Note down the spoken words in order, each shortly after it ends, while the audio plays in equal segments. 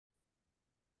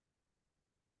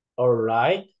All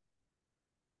right.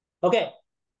 Okay,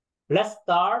 let's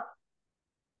start.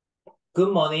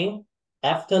 Good morning,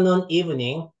 afternoon,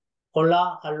 evening.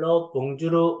 Hola, hello,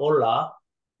 bonjour, hola.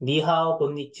 Ni hao,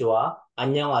 konnichiwa.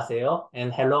 안녕하세요,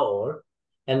 and hello all.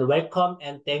 And welcome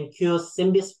and thank you,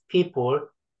 SynBYSS people,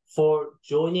 for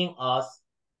joining us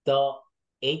the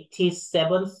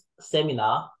 87th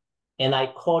seminar, and I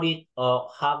call it a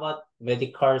Harvard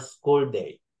Medical School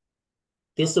Day.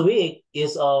 This week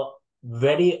is a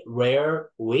very rare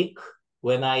week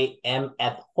when I am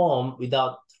at home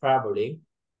without traveling.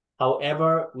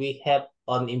 However, we have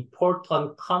an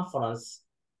important conference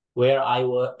where I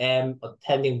am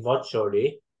attending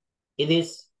virtually. It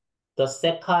is the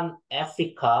second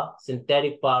Africa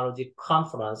Synthetic Biology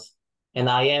Conference, and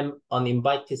I am an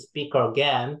invited speaker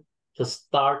again to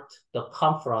start the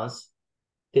conference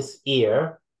this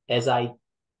year, as I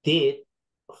did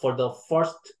for the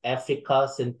first Africa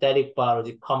Synthetic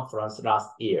Biology Conference last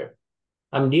year.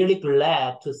 I'm really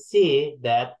glad to see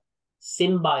that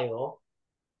SynBio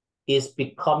is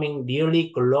becoming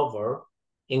really global,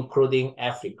 including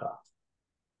Africa.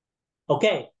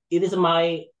 Okay, it is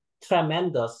my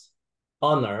tremendous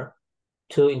honor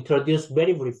to introduce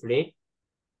very briefly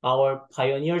our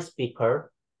pioneer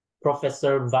speaker,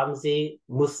 Professor Vamsi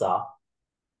Mootha.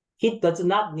 He does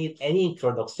not need any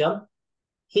introduction.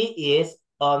 He is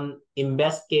an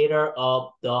investigator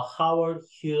of the Howard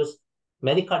Hughes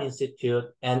Medical Institute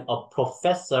and a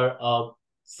professor of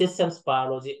systems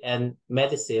biology and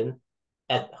medicine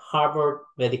at Harvard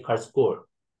Medical School.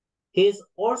 He is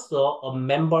also a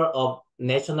member of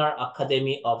National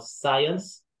Academy of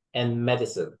Science and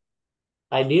Medicine.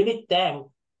 I really thank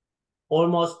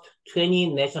almost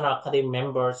 20 National Academy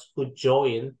members who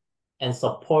join and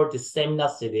support the seminar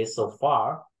series so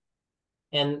far,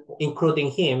 and including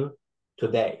him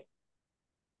today.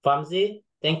 Vamsi,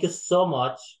 thank you so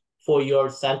much for your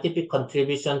scientific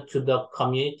contribution to the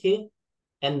community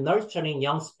and nurturing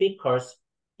young speakers,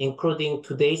 including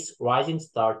today's rising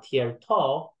star, Tsz-Leung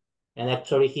To, and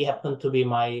actually he happened to be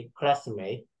my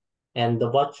classmate, and the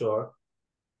virtual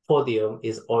podium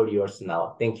is all yours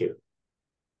now. Thank you.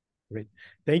 Great.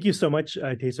 Thank you so much,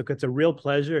 Taesuk. It's a real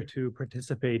pleasure to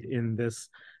participate in this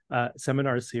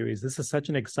seminar series. This is such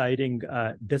an exciting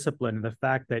discipline. The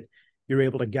fact that you're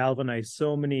able to galvanize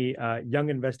so many young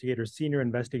investigators, senior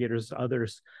investigators,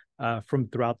 others from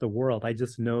throughout the world. I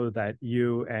just know that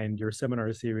you and your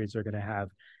seminar series are going to have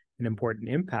an important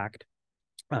impact.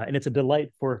 And it's a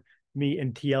delight for me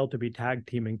and TL to be tag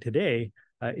teaming today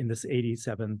in this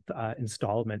 87th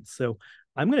installment. So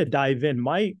I'm going to dive in.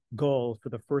 My goal for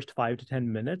the first 5 to 10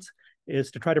 minutes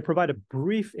is to try to provide a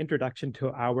brief introduction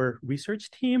to our research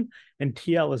team. And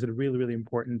TL is a really, really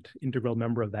important integral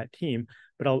member of that team.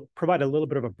 But I'll provide a little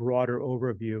bit of a broader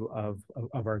overview of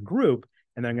our group,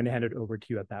 and then I'm going to hand it over to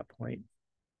you at that point.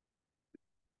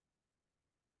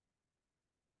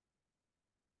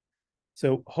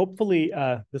 So hopefully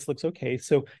this looks okay.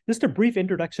 So just a brief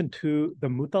introduction to the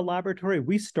Mootha Laboratory.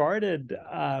 We started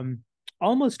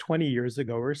almost 20 years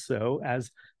ago or so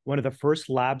as one of the first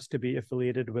labs to be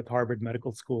affiliated with Harvard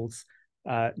Medical School's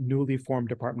newly formed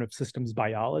Department of Systems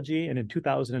Biology. And in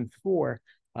 2004,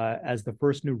 as the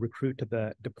first new recruit to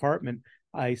the department,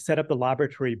 I set up the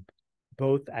laboratory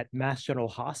both at Mass General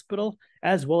Hospital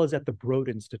as well as at the Broad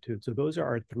Institute. So those are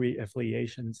our 3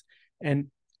 affiliations. And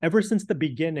ever since the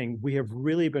beginning, we have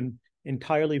really been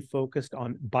entirely focused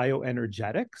on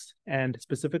bioenergetics and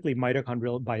specifically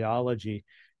mitochondrial biology.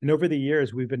 And over the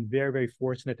years, we've been very, very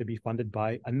fortunate to be funded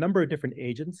by a number of different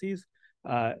agencies,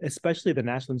 especially the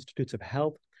National Institutes of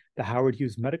Health, the Howard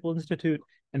Hughes Medical Institute,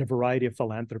 and a variety of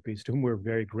philanthropies to whom we're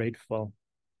very grateful.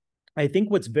 I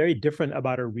think what's very different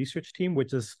about our research team,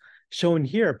 which is shown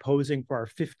here posing for our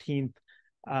 15th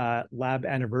lab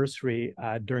anniversary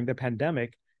during the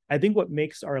pandemic, I think what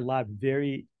makes our lab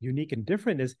very unique and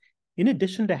different is, in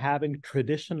addition to having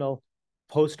traditional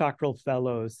postdoctoral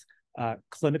fellows,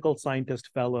 clinical scientist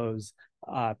fellows,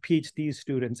 PhD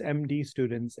students, MD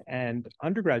students, and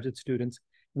undergraduate students,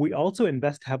 we also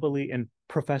invest heavily in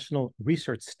professional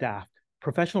research staff,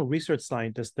 professional research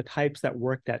scientists, the types that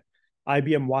worked at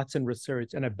IBM Watson Research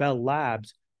and at Bell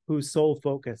Labs, whose sole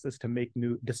focus is to make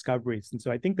new discoveries. And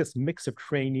so I think this mix of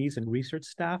trainees and research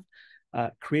staff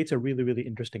creates a really, really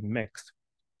interesting mix.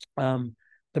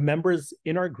 The members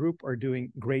in our group are doing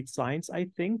great science, I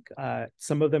think.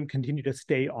 Some of them continue to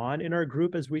stay on in our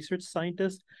group as research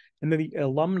scientists. And then the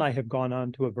alumni have gone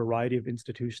on to a variety of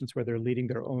institutions where they're leading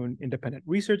their own independent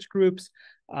research groups.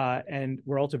 And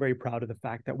we're also very proud of the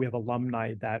fact that we have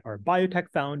alumni that are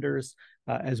biotech founders,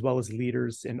 as well as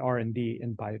leaders in R&D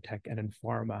in biotech and in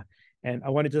pharma. And I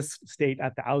want to just state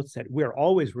at the outset, we're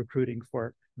always recruiting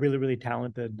for really, really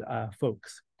talented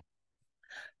folks.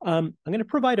 I'm going to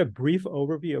provide a brief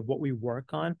overview of what we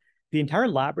work on. The entire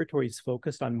laboratory is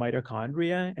focused on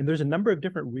mitochondria, and there's a number of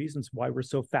different reasons why we're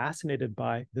so fascinated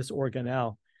by this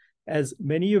organelle. As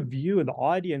many of you in the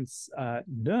audience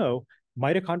know,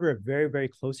 mitochondria are very, very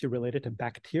closely related to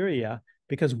bacteria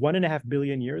because 1.5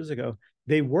 billion years ago,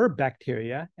 they were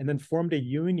bacteria and then formed a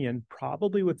union,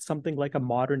 probably with something like a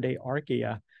modern-day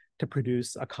archaea, to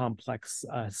produce a complex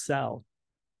cell.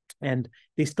 And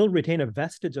they still retain a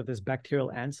vestige of this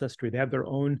bacterial ancestry. They have their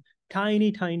own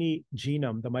tiny, tiny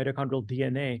genome, the mitochondrial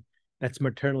DNA, that's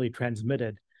maternally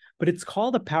transmitted. But it's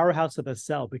called the powerhouse of the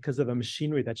cell because of the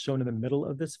machinery that's shown in the middle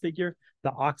of this figure,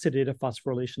 the oxidative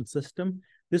phosphorylation system.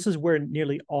 This is where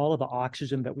nearly all of the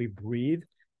oxygen that we breathe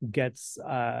gets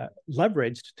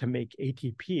leveraged to make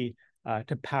ATP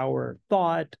to power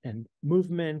thought and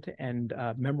movement and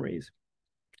memories.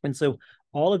 And so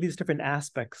all of these different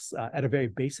aspects at a very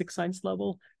basic science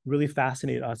level really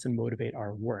fascinate us and motivate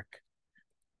our work.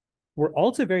 We're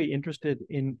also very interested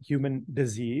in human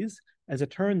disease. As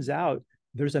it turns out,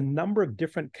 there's a number of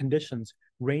different conditions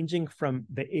ranging from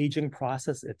the aging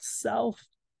process itself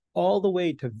all the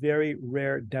way to very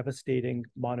rare, devastating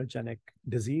monogenic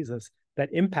diseases that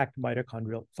impact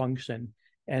mitochondrial function.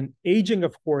 And aging,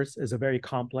 of course, is a very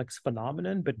complex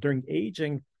phenomenon, but during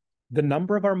aging, the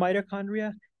number of our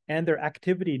mitochondria and their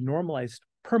activity normalized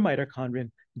per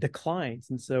mitochondrion declines.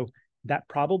 And so that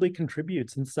probably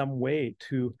contributes in some way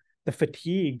to the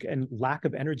fatigue and lack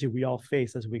of energy we all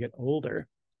face as we get older.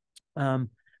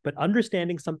 But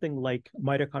understanding something like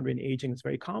mitochondrial aging is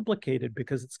very complicated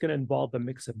because it's going to involve a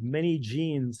mix of many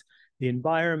genes, the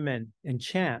environment, and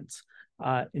chance.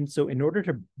 And so in order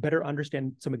to better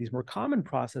understand some of these more common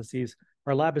processes,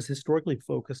 our lab is historically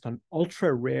focused on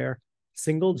ultra-rare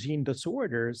single gene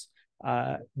disorders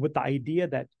with the idea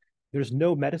that there's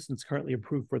no medicines currently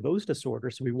approved for those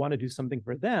disorders. So we want to do something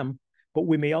for them, but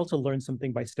we may also learn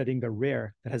something by studying the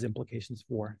rare that has implications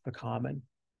for the common.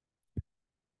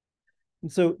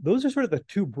 And so those are sort of the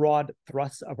two broad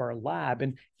thrusts of our lab.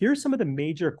 And here's some of the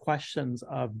major questions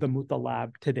of the Mootha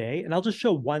lab today. And I'll just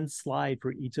show one slide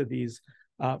for each of these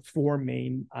four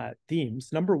main themes.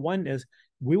 Number one is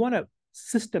we want to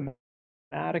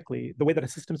systematically, the way that a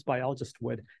systems biologist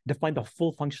would, define the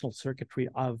full functional circuitry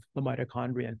of the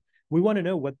mitochondrion. We want to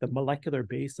know what the molecular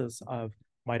basis of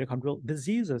mitochondrial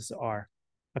diseases are.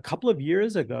 A couple of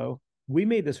years ago, we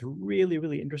made this really,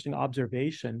 really interesting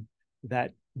observation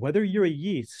that whether you're a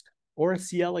yeast or a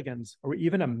C. elegans or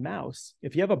even a mouse,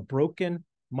 if you have a broken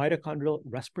mitochondrial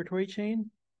respiratory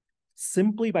chain,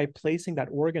 simply by placing that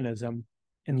organism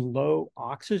in low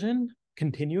oxygen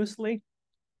continuously,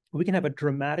 we can have a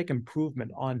dramatic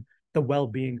improvement on the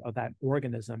well-being of that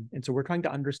organism. And so we're trying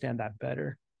to understand that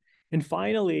better. And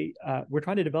finally, we're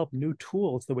trying to develop new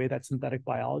tools the way that synthetic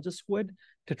biologists would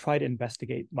to try to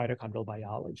investigate mitochondrial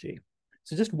biology.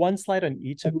 So just one slide on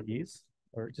each of these,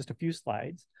 or just a few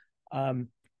slides.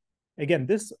 Again,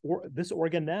 this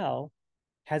organelle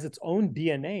has its own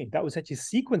DNA that was actually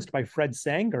sequenced by Fred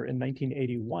Sanger in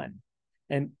 1981.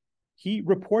 And he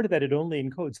reported that it only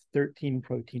encodes 13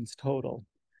 proteins total.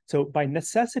 So by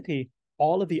necessity,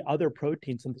 all of the other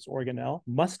proteins in this organelle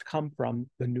must come from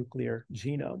the nuclear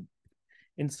genome.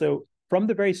 And so from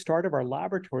the very start of our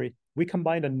laboratory, we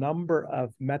combined a number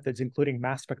of methods, including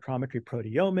mass spectrometry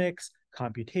proteomics,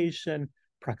 computation,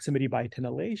 proximity by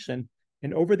attenuation.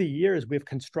 And over the years, we've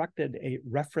constructed a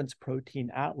reference protein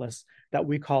atlas that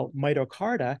we call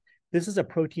Mitocarta. This is a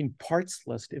protein parts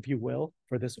list, if you will,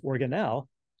 for this organelle.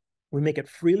 We make it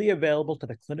freely available to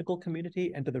the clinical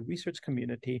community and to the research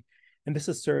community. And this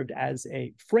has served as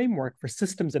a framework for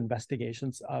systems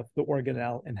investigations of the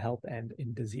organelle in health and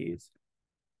in disease.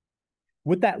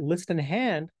 With that list in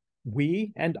hand,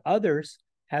 we and others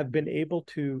have been able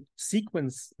to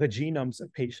sequence the genomes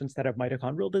of patients that have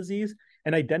mitochondrial disease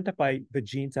and identify the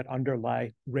genes that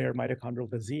underlie rare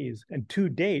mitochondrial disease. And to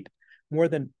date, more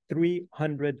than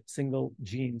 300 single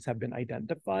genes have been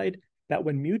identified that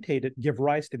when mutated, give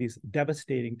rise to these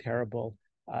devastating, terrible,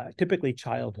 typically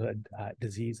childhood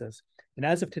diseases. And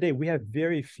as of today, we have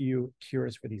very few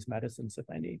cures for these medicines, if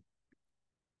any.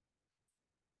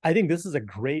 I think this is a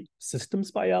great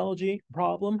systems biology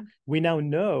problem. We now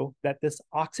know that this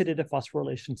oxidative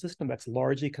phosphorylation system that's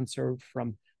largely conserved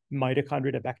from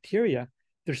mitochondria to bacteria,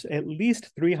 there's at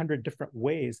least 300 different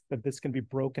ways that this can be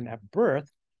broken at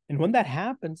birth. And when that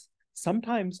happens,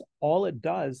 sometimes all it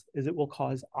does is it will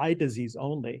cause eye disease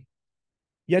only.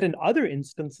 Yet in other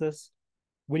instances,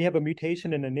 when you have a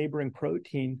mutation in a neighboring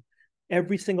protein,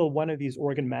 every single one of these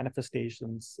organ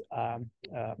manifestations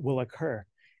will occur.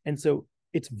 And so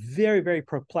it's very, very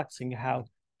perplexing how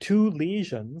two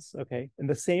lesions, okay, in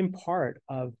the same part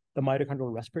of the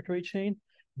mitochondrial respiratory chain,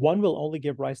 one will only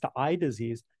give rise to eye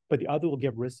disease, but the other will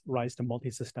give rise to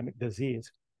multisystemic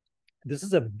disease. This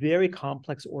is a very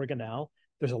complex organelle.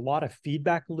 There's a lot of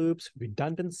feedback loops,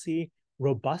 redundancy,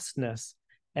 robustness,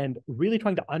 and really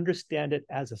trying to understand it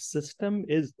as a system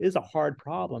is a hard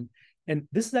problem. And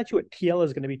this is actually what TL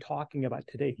is going to be talking about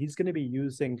today. He's going to be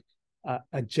using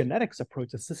a genetics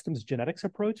approach, a systems genetics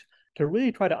approach, to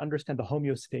really try to understand the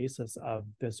homeostasis of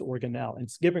this organelle. And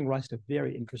it's giving rise to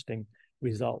very interesting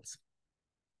results.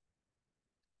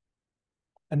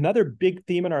 Another big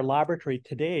theme in our laboratory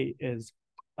today is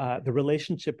the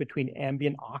relationship between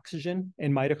ambient oxygen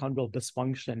and mitochondrial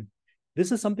dysfunction.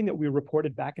 This is something that we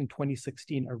reported back in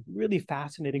 2016, a really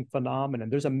fascinating phenomenon.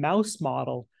 There's a mouse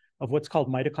model of what's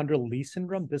called mitochondrial Lee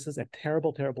syndrome. This is a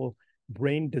terrible, terrible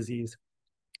brain disease.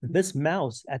 This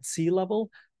mouse at sea level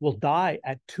will die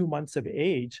at 2 months of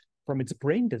age from its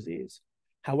brain disease.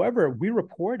 However, we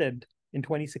reported in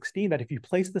 2016 that if you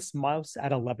place this mouse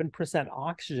at 11%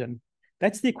 oxygen,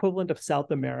 that's the equivalent of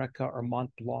South America or Mont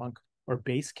Blanc or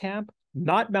base camp,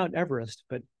 not Mount Everest,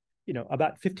 but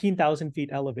about 15,000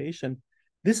 feet elevation.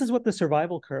 This is what the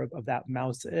survival curve of that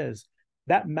mouse is.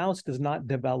 That mouse does not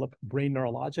develop brain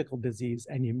neurological disease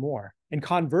anymore. And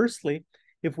conversely,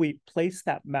 if we place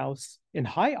that mouse in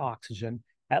high oxygen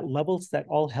at levels that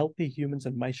all healthy humans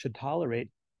and mice should tolerate,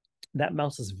 that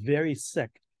mouse is very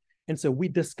sick. And so we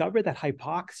discovered that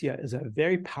hypoxia is a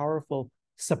very powerful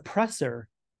suppressor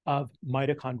of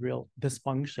mitochondrial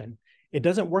dysfunction. It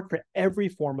doesn't work for every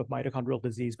form of mitochondrial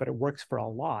disease, but it works for a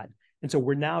lot. And so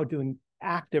we're now doing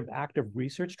active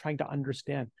research trying to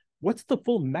understand what's the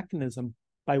full mechanism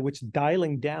by which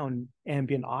dialing down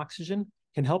ambient oxygen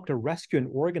can help to rescue an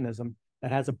organism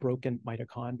that has a broken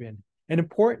mitochondrion. And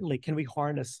importantly, can we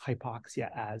harness hypoxia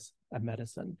as a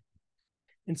medicine?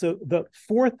 And so the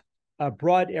fourth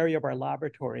broad area of our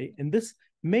laboratory, and this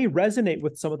may resonate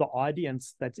with some of the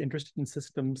audience that's interested in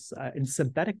systems, in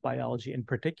synthetic biology in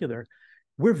particular.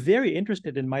 We're very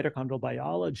interested in mitochondrial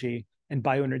biology and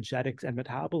bioenergetics and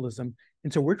metabolism.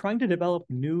 And so we're trying to develop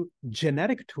new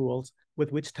genetic tools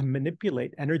with which to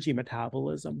manipulate energy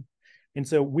metabolism. And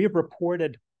so we have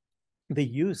reported the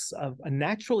use of a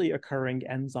naturally occurring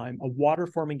enzyme, a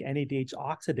water-forming NADH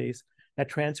oxidase that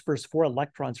transfers 4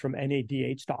 electrons from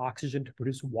NADH to oxygen to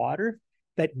produce water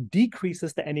that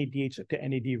decreases the NADH to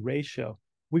NAD ratio.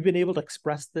 We've been able to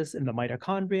express this in the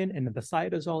mitochondrion and in the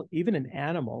cytosol, even in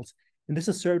animals. And this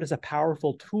has served as a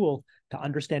powerful tool to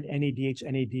understand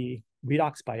NADH-NAD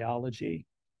redox biology.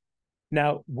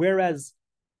 Now, whereas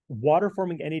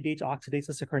water-forming NADH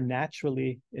oxidases occur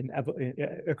naturally,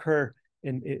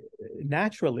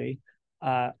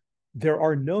 there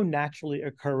are no naturally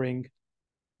occurring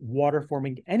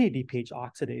water-forming NADPH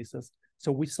oxidases.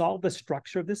 So we solved the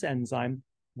structure of this enzyme.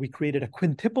 We created a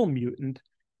quintuple mutant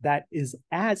that is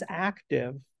as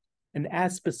active and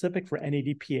as specific for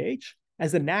NADPH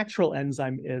as the natural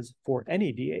enzyme is for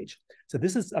NADH. So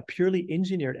this is a purely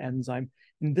engineered enzyme,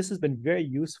 and this has been very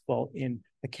useful in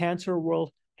the cancer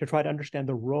world to try to understand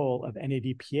the role of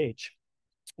NADPH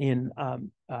in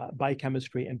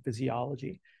biochemistry and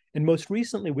physiology. And most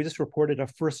recently, we just reported a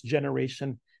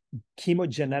first-generation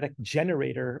chemogenetic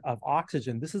generator of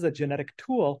oxygen. This is a genetic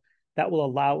tool that will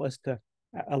allow us to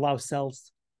allow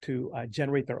cells to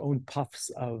generate their own puffs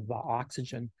of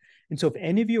oxygen. And so if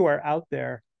any of you are out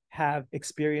there have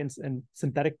experience in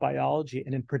synthetic biology,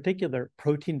 and in particular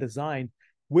protein design,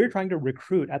 we're trying to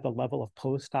recruit at the level of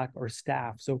postdoc or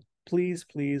staff. So please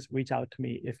reach out to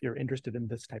me if you're interested in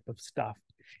this type of stuff.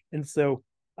 And so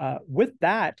with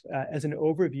that, as an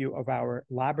overview of our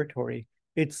laboratory,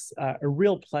 it's a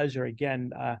real pleasure.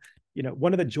 Again,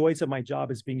 one of the joys of my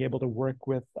job is being able to work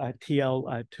with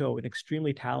Tsz-Leung To, an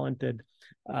extremely talented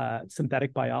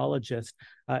synthetic biologist.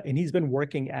 And he's been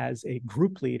working as a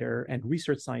group leader and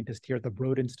research scientist here at the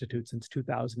Broad Institute since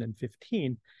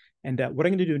 2015. And what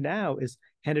I'm going to do now is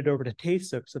hand it over to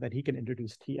Tae-Suk so that he can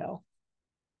introduce TL.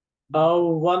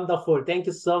 Oh, wonderful. Thank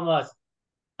you so much.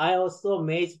 I was so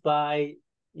amazed by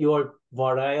your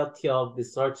variety of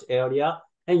research area.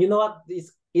 And you know what?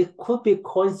 It could be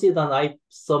coincident I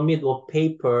submit a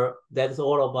paper that's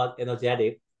all about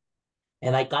energetic.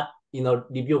 And I got,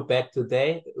 review back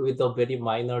today with a very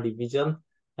minor revision.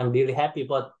 I'm really happy,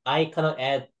 but I kind of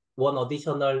add one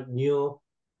additional new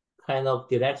kind of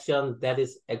direction. That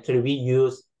is actually we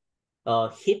use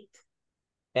heat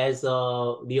as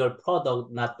a real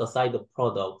product, not the side of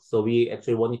product. So we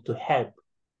actually wanted to help,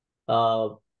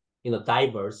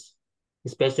 divers,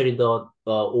 especially the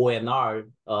ONR,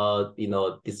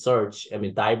 research. I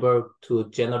mean, diver to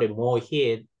generate more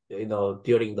heat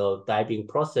during the diving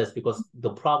process, because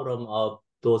the problem of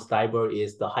those divers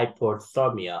is the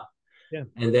hypothermia. Yeah.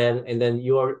 And then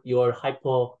your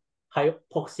hypoxic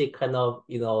kind of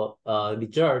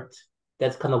result,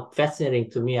 that's kind of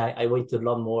fascinating to me. I want to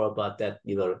learn more about that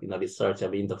research, I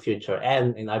mean, in the future,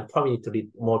 and I probably need to read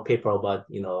more paper about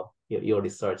your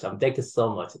research. Thank you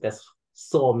so much. That's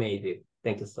so amazing.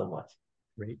 Thank you so much.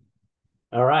 Great.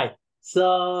 All right,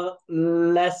 so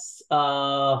let's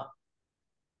move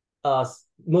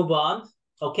on.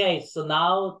 Okay, so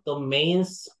now the main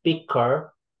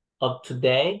speaker of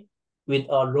today with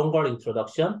a longer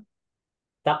introduction.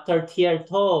 Dr. Tsz-Leung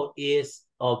To is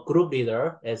a group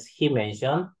leader, as he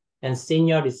mentioned, and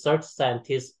senior research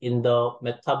scientist in the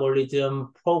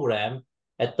metabolism program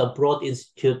at the Broad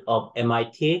Institute of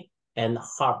MIT and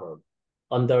Harvard,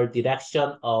 under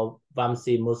direction of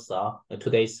Vamsi Mootha,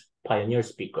 today's pioneer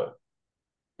speaker.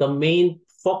 The main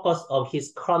focus of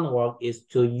his current work is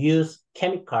to use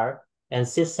chemical and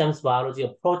systems biology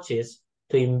approaches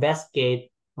to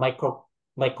investigate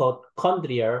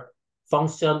mitochondrial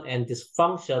function and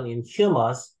dysfunction in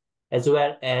humans, as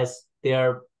well as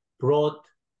their broad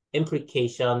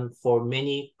implication for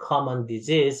many common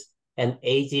disease and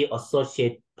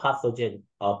age-associated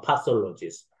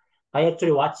pathologies. I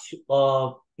actually watched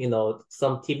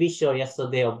some TV show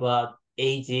yesterday about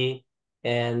age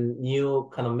and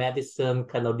new kind of medicine,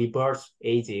 kind of reverse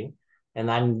aging, and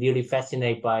I'm really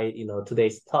fascinated by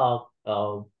today's talk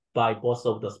by both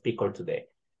of the speakers today.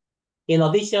 In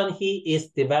addition, he is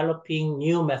developing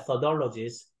new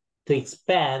methodologies to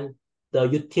expand the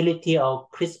utility of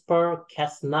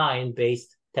CRISPR-Cas9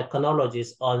 based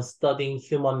technologies on studying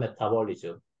human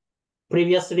metabolism.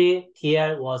 Previously,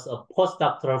 Tsz was a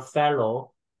postdoctoral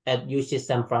fellow at UC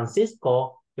San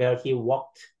Francisco, where he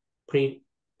worked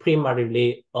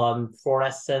primarily on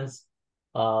fluorescence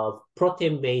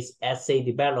protein-based assay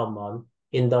development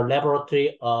in the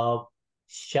laboratory of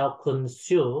Xiaokun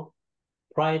Xu.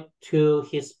 Prior to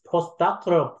his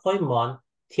postdoctoral appointment,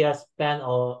 Tsz spent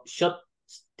a short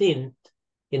stint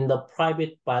in the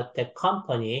private biotech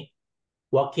company,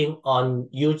 working on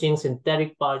using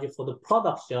synthetic biology for the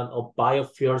production of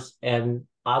biofuels and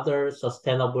other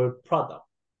sustainable products.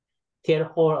 Tsz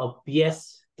holds a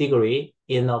BS degree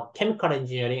in chemical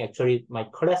engineering, actually my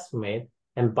classmate,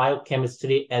 and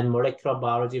biochemistry and molecular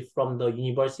biology from the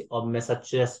University of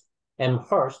Massachusetts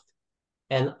Amherst,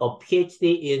 and a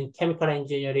PhD in chemical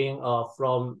engineering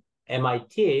from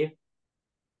MIT.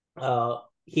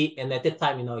 And at that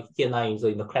time, he and I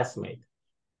were classmate.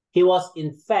 He was,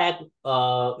 in fact,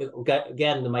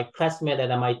 again, my classmate at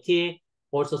MIT,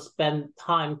 also spent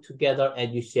time together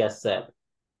at UCSF.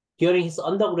 During his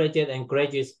undergraduate and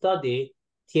graduate study,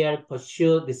 Tsz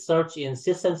pursued research in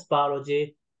systems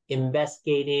biology,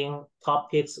 investigating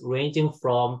topics ranging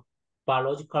from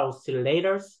biological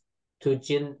oscillators to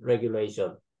gene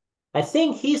regulation. I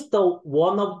think he's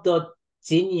one of the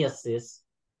geniuses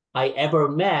I ever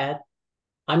met.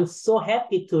 I'm so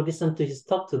happy to listen to his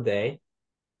talk today.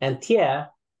 And Tsz,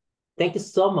 thank you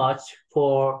so much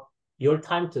for your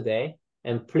time today,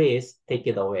 and please take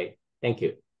it away. Thank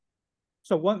you.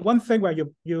 So one thing when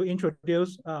you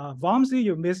introduce Vamsi,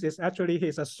 you missed is actually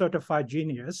he's a certified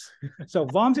genius. So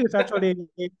Vamsi is actually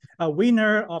a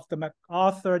winner of the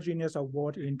MacArthur Genius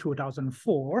Award in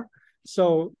 2004.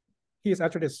 So he's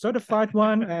actually a certified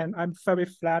one, and I'm very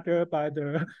flattered by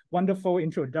the wonderful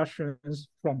introductions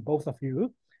from both of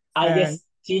you. I guess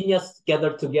genius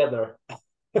gathered together.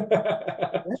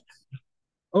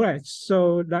 All right,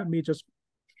 so let me just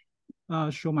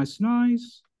show my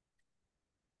slides.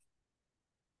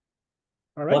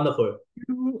 All right. Wonderful.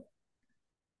 You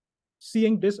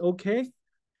seeing this okay?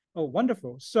 Oh,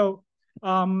 wonderful. So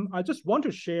I just want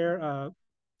to share a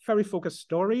very focused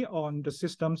story on the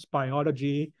systems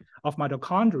biology of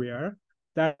mitochondria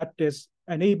that is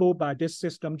enabled by this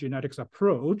system genetics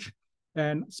approach.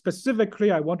 And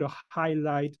specifically, I want to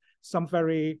highlight some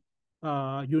very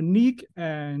unique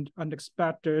and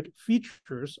unexpected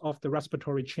features of the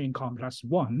respiratory chain complex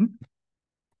 1.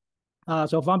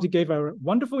 So Vamsi gave a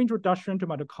wonderful introduction to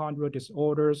mitochondrial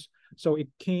disorders. So it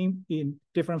came in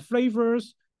different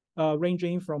flavors,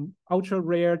 ranging from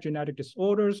ultra-rare genetic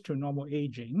disorders to normal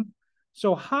aging.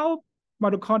 So how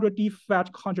mitochondrial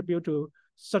defect contribute to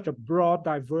such a broad,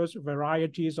 diverse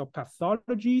varieties of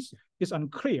pathologies is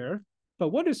unclear. But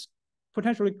what is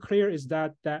potentially clear is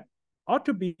that ought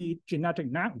to be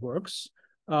genetic networks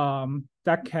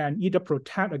that can either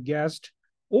protect against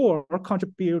or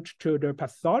contribute to the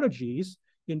pathologies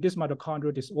in these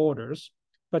mitochondrial disorders.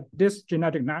 But these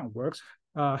genetic networks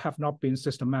have not been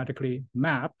systematically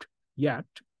mapped yet.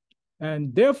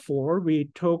 And therefore,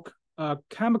 we took a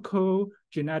chemical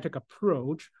genetic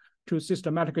approach to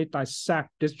systematically dissect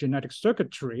this genetic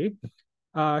circuitry.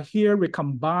 Here we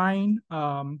combine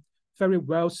very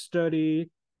well-studied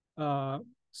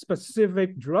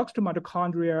specific drugs to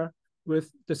mitochondria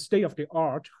with the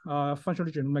state-of-the-art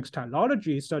functional genomics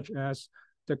technology, such as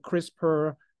the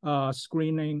CRISPR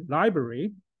screening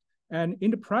library. And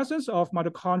in the presence of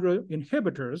mitochondrial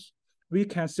inhibitors, we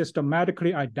can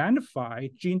systematically identify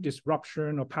gene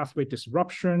disruption or pathway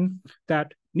disruption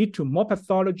that lead to more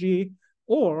pathology,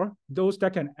 or those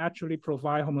that can actually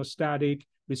provide homeostatic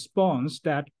response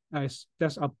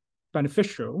that's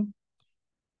beneficial.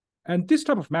 And this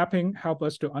type of mapping helps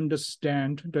us to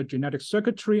understand the genetic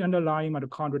circuitry underlying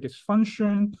mitochondrial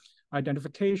dysfunction,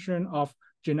 identification of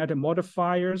genetic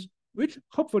modifiers, which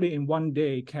hopefully in one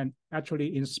day can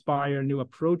actually inspire new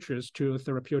approaches to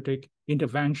therapeutic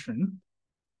intervention.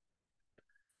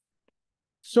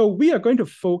 So we are going to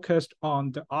focus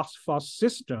on the OXPHOS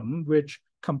system, which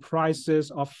comprises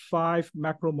of 5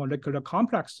 macromolecular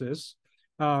complexes.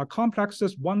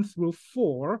 Complexes 1 through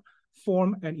 4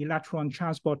 form an electron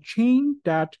transport chain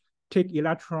that take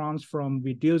electrons from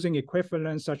reducing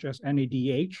equivalents such as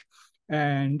NADH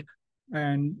and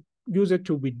use it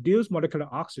to reduce molecular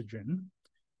oxygen.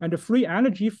 And the free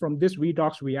energy from this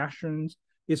redox reactions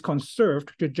is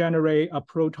conserved to generate a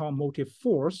proton motive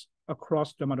force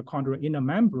across the mitochondrial inner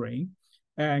membrane.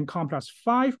 And complex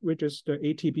 5, which is the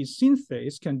ATP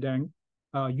synthase, can then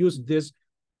use this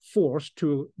force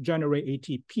to generate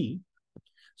ATP.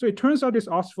 So it turns out this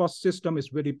OXPHOS system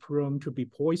is really prone to be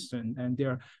poisoned, and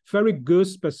there are very good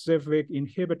specific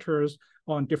inhibitors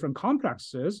on different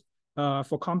complexes.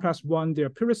 For complex 1, they're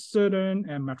pyridine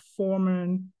and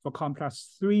metformin. For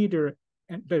complex 3,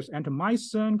 there's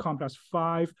antimycin. Complex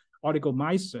 5,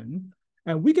 oligomycin.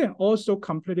 And we can also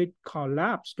completely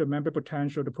collapse the membrane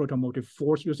potential, the proton motive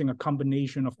force, using a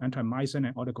combination of antimycin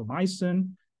and oligomycin.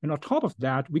 And on top of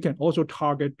that, we can also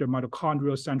target the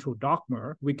mitochondrial central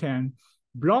dogma. We can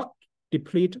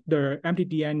deplete the empty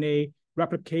DNA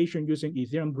replication using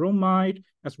ethylium bromide,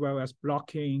 as well as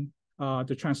blocking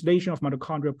the translation of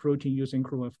mitochondrial protein using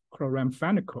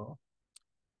chloramphenicol.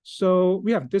 So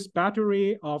we have this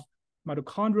battery of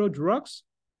mitochondrial drugs,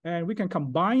 and we can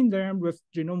combine them with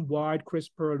genome-wide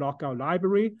CRISPR knockout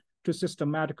library to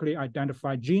systematically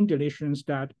identify gene deletions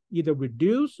that either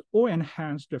reduce or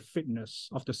enhance the fitness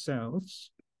of the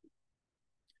cells.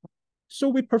 So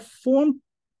we perform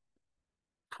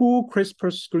pool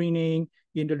CRISPR screening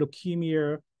in the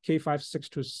leukemia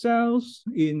K562 cells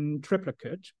in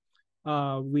triplicate.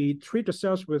 We treat the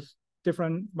cells with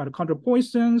different mitochondrial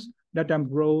poisons, let them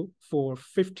grow for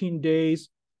 15 days,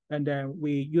 and then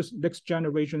we use next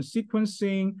generation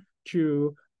sequencing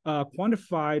to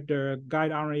quantify the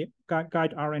guide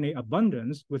RNA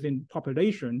abundance within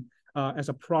population as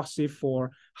a proxy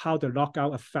for how the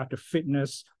knockout affect the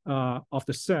fitness of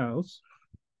the cells.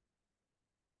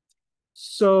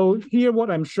 So here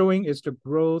what I'm showing is the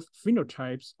growth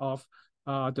phenotypes of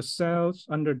the cells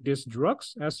under these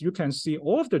drugs. As you can see,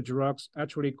 all of the drugs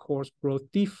actually cause growth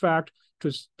defect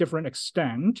to different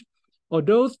extent,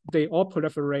 although they all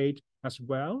proliferate as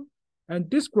well.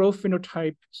 And this growth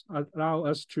phenotypes allow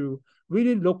us to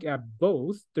really look at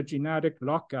both the genetic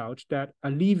lockout that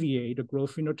alleviate the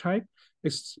growth phenotype,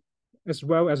 as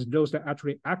well as those that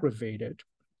actually aggravate it.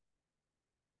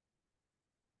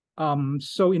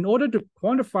 So in order to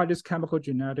quantify this chemical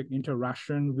genetic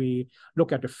interaction, we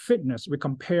look at the fitness. We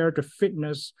compare the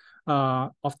fitness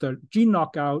of the gene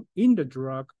knockout in the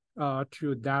drug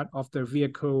to that of the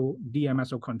vehicle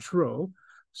DMSO control.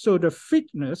 So the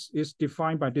fitness is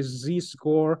defined by this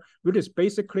Z-score, which is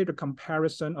basically the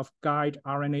comparison of guide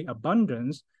RNA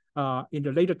abundance in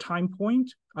the later time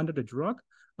point under the drug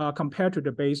compared to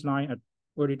the baseline at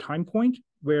early time point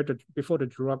where before the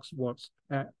drugs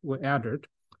were added.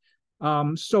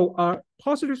 So a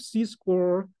positive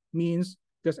Z-score means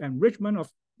there's enrichment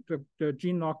of the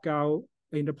gene knockout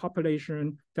in the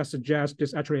population that suggests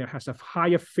this actually has a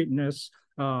higher fitness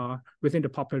within the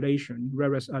population,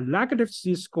 whereas a negative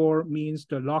Z-score means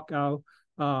the knockout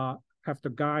have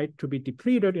the guide to be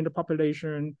depleted in the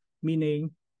population, meaning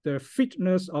the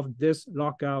fitness of this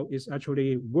knockout is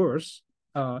actually worse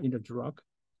in the drug.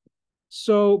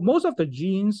 So most of the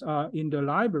genes in the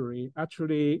library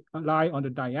actually lie on the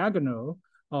diagonal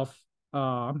of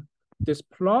this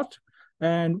plot.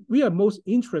 And we are most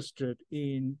interested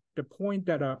in the point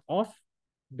that are off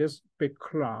this big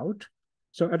cloud.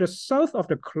 So at the south of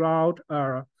the cloud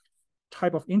are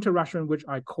type of interaction, which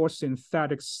I call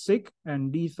synthetic sick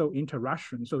and lethal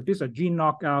interaction. So these are gene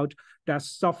knockout that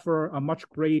suffer a much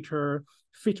greater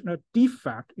fitness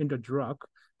defect in the drug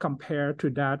compared to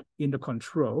that in the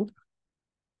control.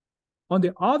 On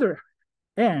the other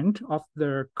end of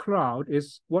the cloud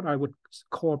is what I would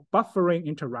call buffering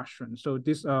interaction. So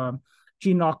this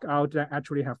gene knockout that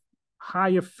actually have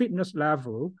higher fitness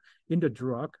level in the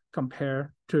drug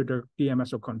compared to the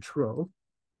DMSO control.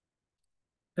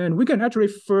 And we can actually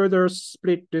further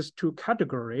split these two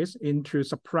categories into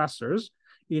suppressors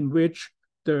in which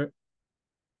the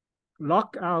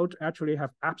lockout actually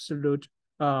have absolute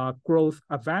growth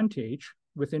advantage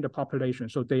within the population.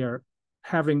 So they are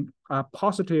having a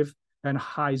positive and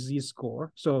high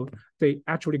Z-score. So they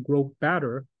actually grow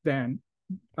better than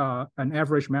an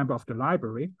average member of the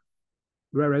library.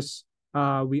 Whereas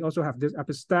we also have this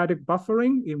epistatic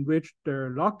buffering in which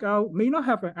the lockout may not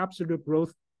have an absolute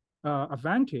growth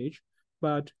advantage,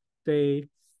 but they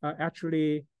are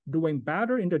actually doing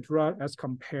better in the drug as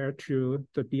compared to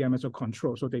the DMSO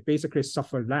control. So they basically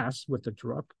suffer less with the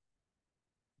drug.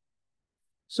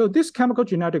 So this chemical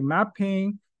genetic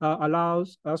mapping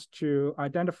allows us to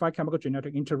identify chemical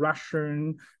genetic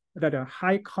interaction that are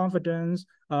high confidence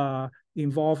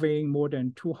involving more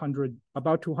than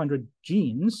about 200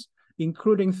 genes,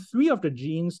 including 3 of the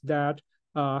genes that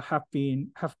have been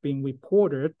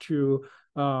reported to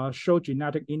show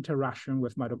genetic interaction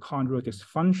with mitochondrial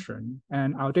dysfunction.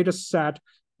 And our data set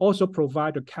also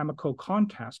provide a chemical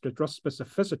context, the drug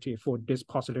specificity for these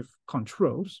positive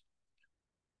controls.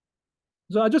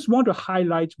 So I just want to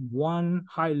highlight one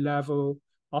high-level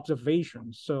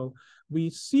observation. So we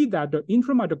see that the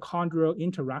intramitochondrial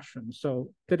interaction, so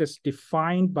that is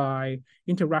defined by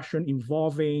interaction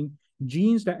involving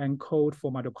genes that encode for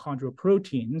mitochondrial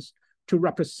proteins, to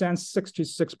represent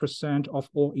 66% of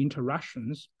all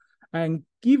interactions. And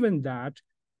given that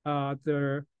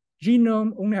the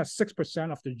genome only has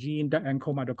 6% of the gene that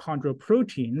encode mitochondrial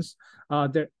proteins,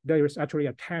 there is actually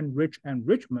a 10-rich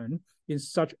enrichment in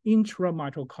such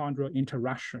intramitochondrial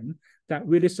interaction that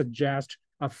really suggests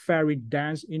a very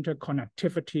dense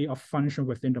interconnectivity of function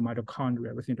within the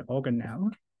mitochondria, within the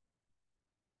organelle.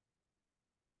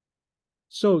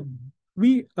 So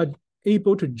we are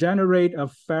able to generate a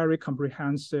very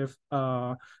comprehensive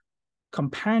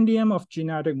compendium of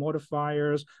genetic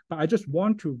modifiers, but I just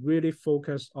want to really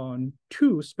focus on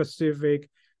 2 specific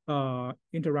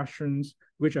interactions,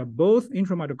 which are both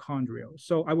intramitochondrial.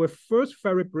 So I will first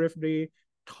very briefly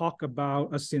talk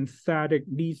about a synthetic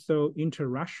lethal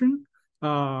interaction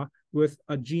with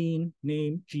a gene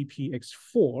named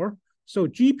GPX4. So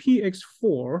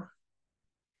GPX4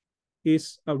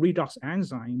 is a redox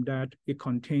enzyme that it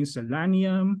contains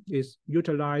selenium, is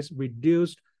utilized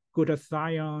reduced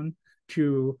glutathione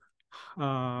to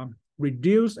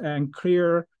reduce and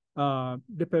clear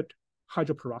lipid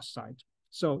hydroperoxide.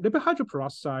 So lipid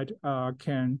hydroperoxide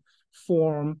can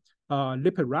form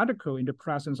lipid radical in the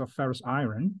presence of ferrous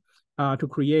iron to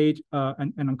create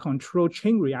an uncontrolled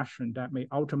chain reaction that may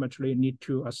ultimately lead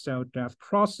to a cell death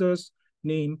process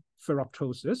named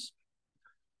ferroptosis.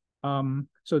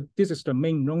 So this is the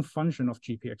main known function of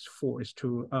GPX4, is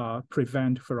to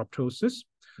prevent ferroptosis.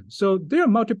 So there are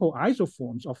multiple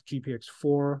isoforms of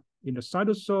GPX4 in the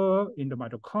cytosol, in the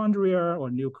mitochondria or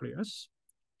nucleus.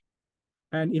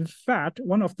 And in fact,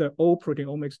 one of the old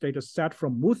proteomics data set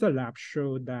from Mootha lab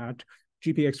showed that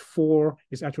GPX4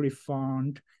 is actually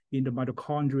found in the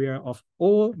mitochondria of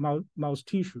all mouse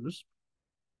tissues.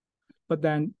 But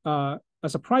then a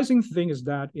surprising thing is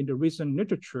that in the recent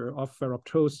literature of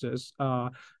ferroptosis,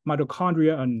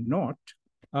 mitochondria are not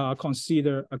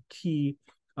considered a key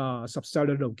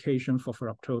subcellular location for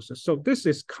ferroptosis. So this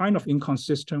is kind of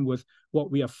inconsistent with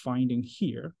what we are finding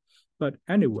here. But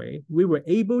anyway, we were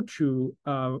able to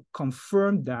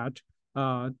confirm that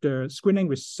the screening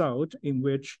result in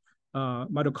which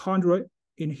mitochondrial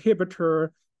inhibitor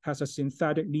has a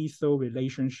synthetic lethal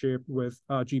relationship with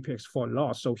GPX4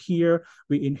 loss. So here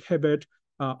we inhibit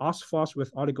OSPHOS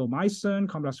with oligomycin,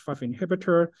 complex 5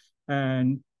 inhibitor,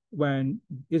 and when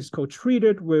it's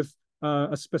co-treated with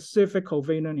a specific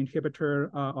covalent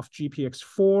inhibitor of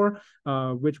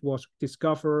GPX4, which was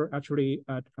discovered actually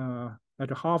at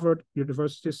the Harvard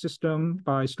University system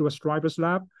by Stuart Stryber's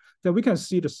lab, then we can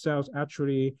see the cells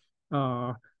actually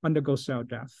undergo cell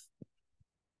death.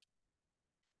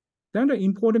 Then the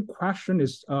important question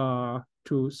is to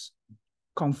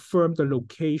confirm the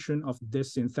location of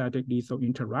this synthetic lethal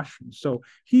interaction. So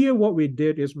here what we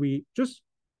did is we just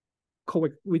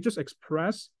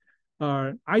express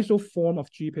isoform of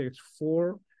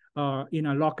GPX4 in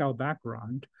a lockout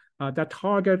background that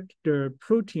target the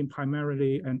protein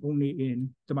primarily and only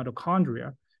in the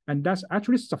mitochondria. And that's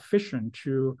actually sufficient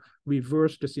to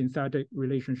reverse the synthetic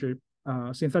relationship,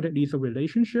 synthetic lethal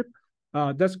relationship.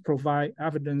 That's provide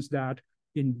evidence that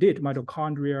indeed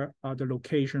mitochondria are the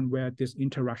location where this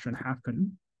interaction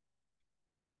happened.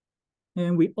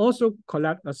 And we also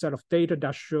collect a set of data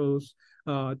that shows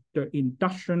the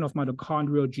induction of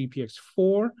mitochondrial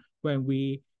GPX4 when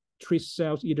we treat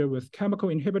cells either with chemical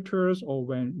inhibitors or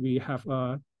when we have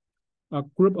a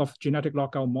group of genetic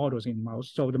lockout models in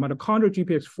mouse. So the mitochondrial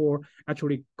GPX4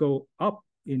 actually go up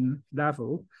in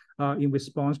level in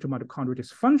response to mitochondrial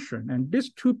dysfunction. And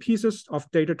these two pieces of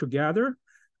data together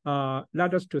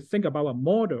led us to think about a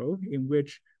model in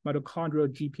which mitochondrial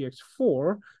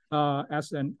GPX4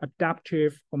 as an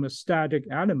adaptive homeostatic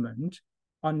element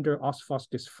under OSPHOS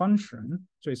dysfunction.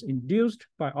 So it's induced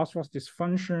by OSPHOS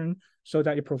dysfunction so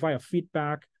that it provides a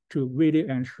feedback to really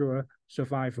ensure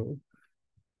survival.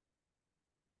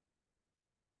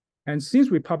 And since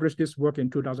we published this work in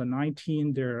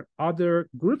 2019, there are other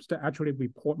groups that actually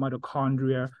report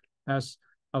mitochondria as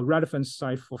a relevant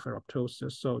site for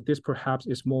ferroptosis. So this perhaps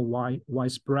is more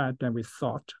widespread than we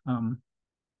thought.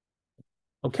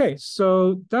 Okay,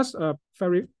 so that's a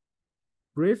very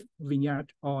brief vignette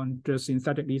on the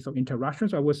synthetic lethal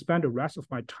interactions. I will spend the rest of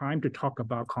my time to talk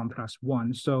about complex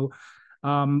 1. So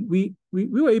we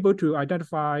were able to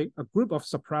identify a group of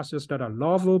suppressors that are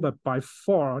novel, but by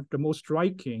far the most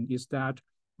striking is that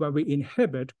when we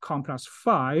inhibit complex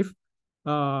 5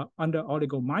 under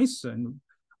oligomycin,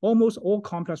 almost all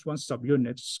complex 1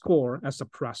 subunits score as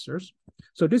suppressors.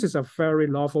 So this is a very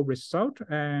novel result,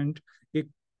 and it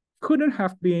couldn't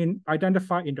have been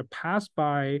identified in the past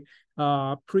by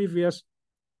previous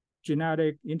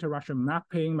genetic interaction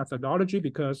mapping methodology,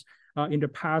 because in the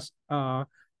past,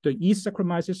 the yeast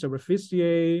Saccharomyces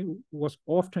cerevisiae was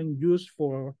often used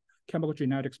for chemical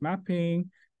genetics mapping.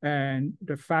 And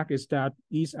the fact is that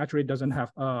yeast actually doesn't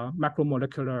have a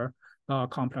macromolecular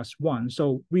complex 1.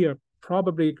 So we are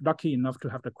probably lucky enough to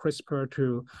have the CRISPR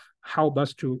to help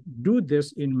us to do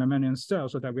this in mammalian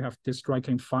cells so that we have this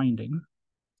striking finding.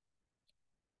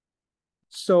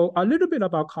 So a little bit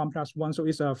about complex 1. So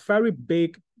it's a very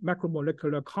big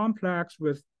macromolecular complex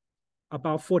with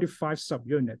about 45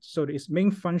 subunits. So its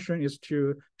main function is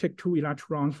to take 2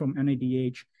 electrons from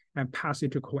NADH and pass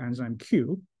it to coenzyme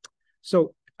Q.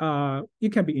 So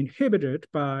it can be inhibited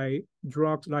by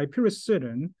drugs like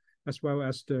pyrisidin, as well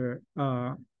as the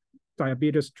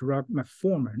diabetes drug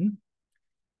metformin.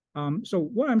 So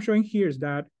what I'm showing here is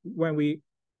that when we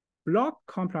block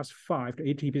complex 5, the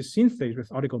ATP synthase with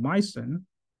oligomycin,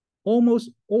 almost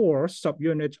all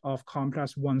subunits of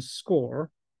complex 1 score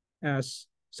as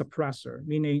suppressor,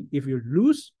 meaning if you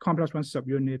lose complex 1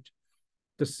 subunit,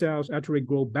 the cells actually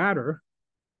grow better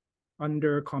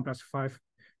under complex 5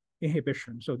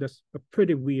 inhibition. So that's a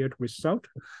pretty weird result.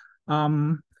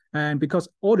 And because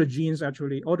all the genes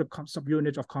actually, all the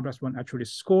subunits of complex 1 actually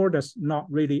score, there's not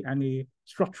really any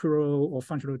structural or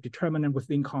functional determinant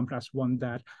within complex 1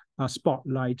 that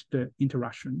spotlight the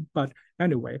interaction. But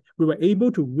anyway, we were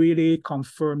able to really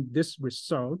confirm this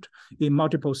result in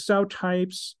multiple cell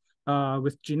types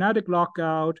with genetic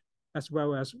lockout, as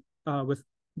well as with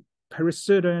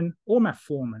pyrisidin or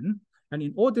metformin. And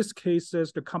in all these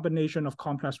cases, the combination of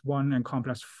complex 1 and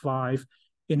complex 5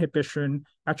 inhibition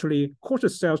actually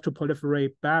causes cells to proliferate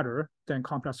better than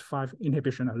complex 5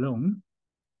 inhibition alone.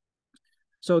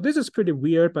 So this is pretty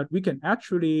weird, but we can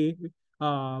actually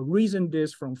reason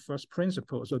this from first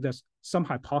principles. So there's some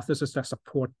hypotheses that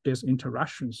support this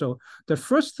interaction. So the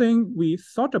first thing we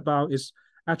thought about is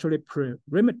actually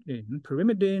pyrimidine.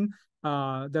 Pyrimidine,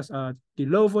 there's a de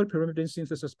novo pyrimidine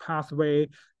synthesis pathway,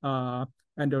 and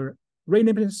the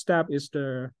rate-limiting step is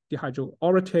the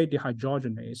dehydroorotate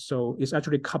dehydrogenase. So it's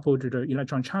actually coupled to the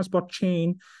electron transport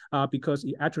chain because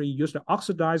it actually used the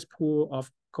oxidized pool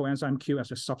of coenzyme Q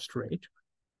as a substrate.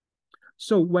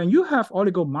 So when you have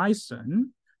oligomycin,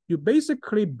 you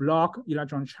basically block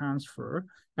electron transfer,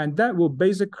 and that will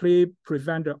basically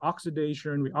prevent the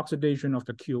reoxidation of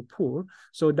the Q pool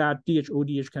so that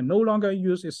DHODH can no longer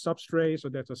use its substrate, so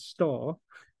there's a stall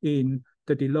in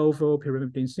the de novo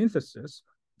pyrimidine synthesis.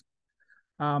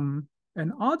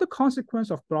 Another consequence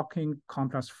of blocking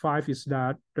complex 5 is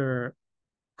that the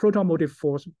proton motive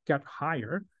force get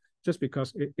higher just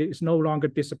because it is no longer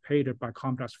dissipated by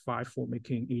complex 5 for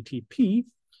making ATP.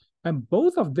 And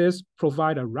both of this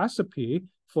provide a recipe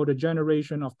for the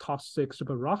generation of toxic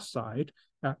superoxide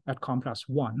at complex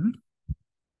 1.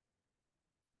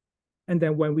 And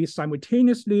then when we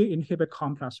simultaneously inhibit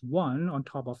complex 1 on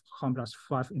top of complex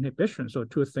 5 inhibition, so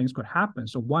two things could happen.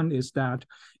 So one is that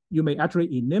you may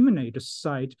actually eliminate the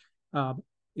site at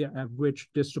which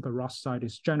this superoxide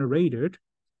is generated.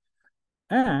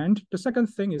 And the second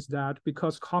thing is that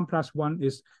because complex 1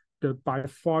 is by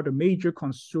far the major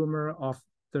consumer of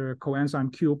the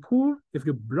coenzyme Q pool, if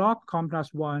you block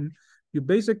complex 1, you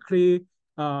basically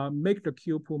make the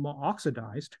Q pool more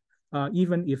oxidized.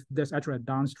 even if there's actually a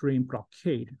downstream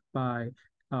blockade by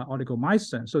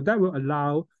oligomycin. So that will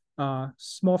allow a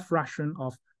small fraction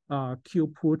of Q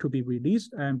pool to be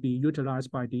released and be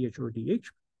utilized by DH or DH.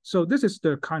 So this is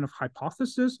the kind of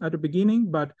hypothesis at the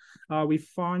beginning, but we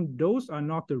found those are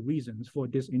not the reasons for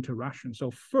this interaction.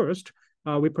 So first,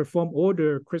 we perform all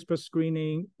the CRISPR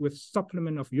screening with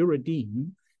supplement of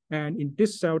uridine. And in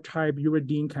this cell type,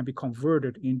 uridine can be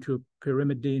converted into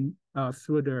pyrimidine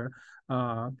through the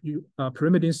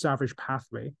pyrimidine salvage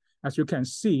pathway. As you can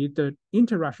see, the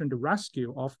interaction, the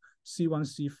rescue of C1,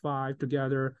 C5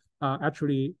 together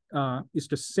actually is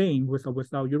the same with or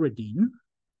without uridine.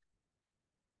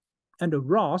 And the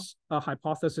ROS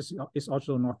hypothesis is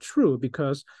also not true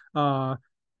because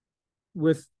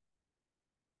with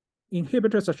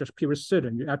inhibitors such as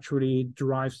pyrisidin, you actually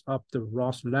drives up the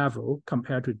ROS level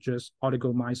compared to just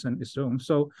oligomycin its own.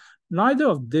 So neither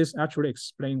of this actually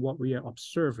explain what we are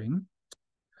observing.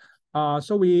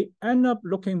 So we end up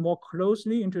looking more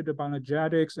closely into the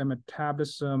bioenergetics and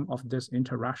metabolism of this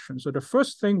interaction. So the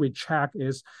first thing we check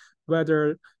is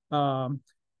whether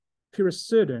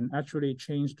pyrisidin actually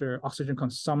changed the oxygen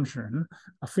consumption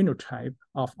phenotype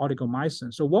of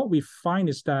oligomycin. So what we find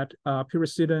is that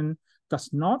pyrisidin does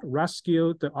not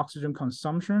rescue the oxygen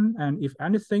consumption, and if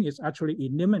anything, it actually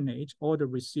eliminates all the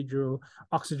residual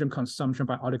oxygen consumption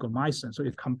by oligomycin. So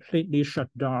it completely shut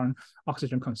down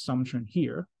oxygen consumption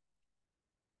here.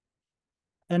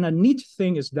 And a neat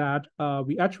thing is that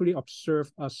we actually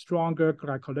observe a stronger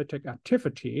glycolytic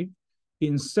activity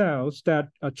in cells that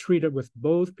are treated with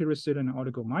both pyrisidin and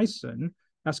oligomycin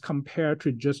as compared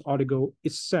to just oligo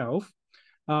itself.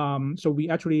 So we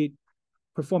actually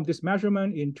perform this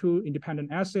measurement in two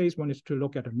independent assays. One is to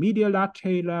look at the media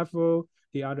lactate level.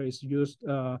 The other is used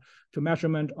to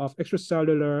measurement of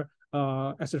extracellular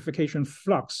acidification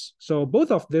flux. So both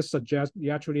of this suggest we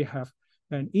actually have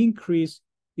an increase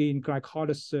in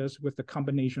glycolysis with the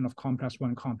combination of complex 1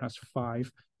 and complex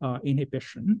 5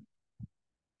 inhibition.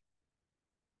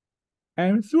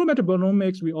 And through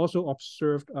metabolomics, we also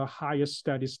observed a higher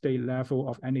steady state level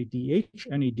of NADH,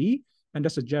 NAD, and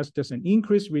that suggests there's an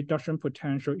increased reduction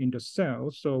potential in the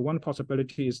cell. So one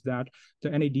possibility is that the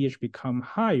NADH become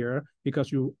higher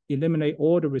because you eliminate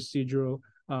all the residual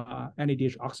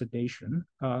NADH oxidation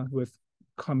with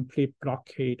complete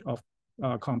blockade of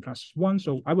complex 1.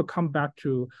 So I will come back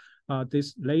to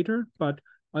this later, but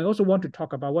I also want to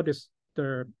talk about what is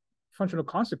the functional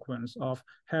consequence of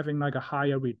having like a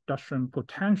higher reduction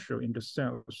potential in the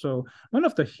cell. So one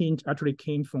of the hints actually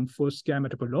came from full-scale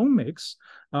metabolomics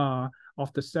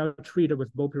of the cell treated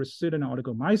with both pyrisidin and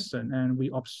oligomycin, and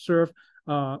we observed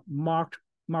marked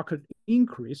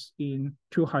increase in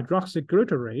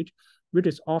 2-hydroxyglutarate, which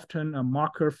is often a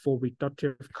marker for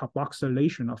reductive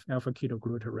carboxylation of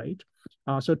alpha-ketoglutarate.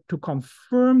 So to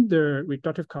confirm the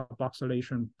reductive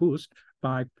carboxylation boost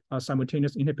by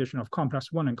simultaneous inhibition of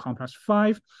complex 1 and complex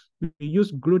 5, we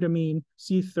use glutamine,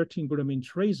 C13 glutamine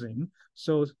tracing.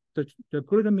 So the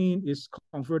glutamine is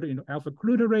converted into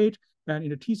alpha-glutarate, and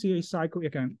in the TCA cycle,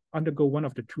 it can undergo one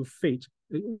of the two fates.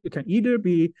 It can either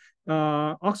be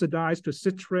oxidized to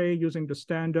citrate using the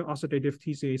standard oxidative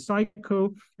TCA cycle,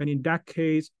 and in that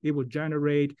case, it will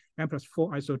generate N+4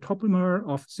 isotopomer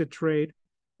of citrate,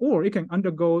 or it can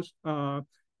undergo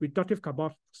reductive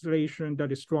carboxylation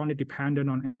that is strongly dependent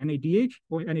on NADH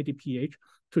or NADPH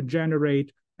to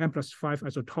generate N+5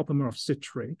 isotopomer of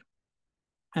citrate.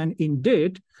 And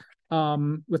indeed,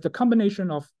 with the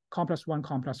combination of complex 1,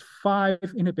 complex 5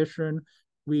 inhibition,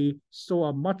 we saw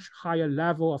a much higher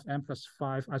level of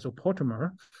N+5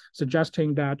 isopotamer,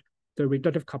 suggesting that the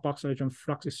reductive carboxylation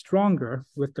flux is stronger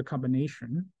with the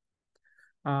combination.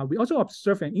 We also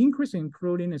observed an increase in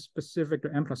protein specific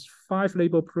to N+5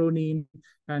 label protein,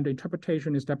 and the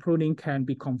interpretation is that protein can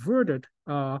be converted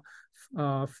from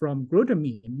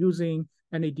glutamine using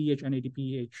NADH,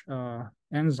 NADPH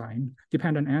enzyme,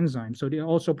 dependent enzyme. So they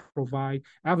also provide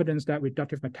evidence that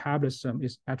reductive metabolism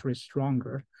is actually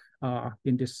stronger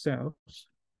in these cells.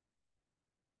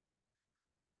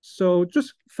 So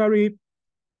just very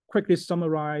quickly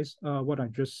summarize what I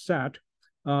just said.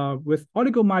 With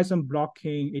oligomycin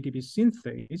blocking ATP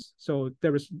synthase, so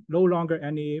there is no longer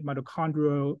any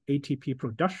mitochondrial ATP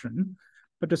production,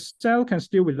 but the cell can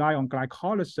still rely on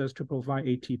glycolysis to provide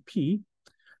ATP.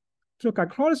 So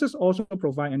glycolysis also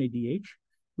provide NADH,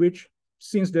 which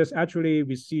since there's actually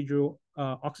residual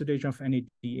oxidation of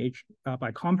NADH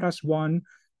by complex 1,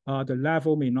 the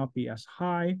level may not be as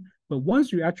high. But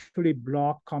once you actually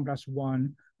block complex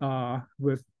 1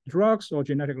 with drugs or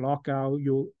genetic lockout,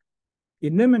 you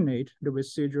eliminate the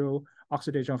residual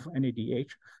oxidation of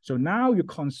NADH. So now you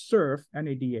conserve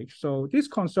NADH. So this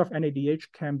conserved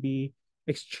NADH can be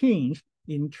exchanged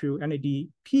into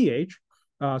NADPH.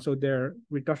 So their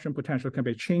reduction potential can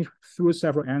be changed through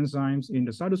several enzymes in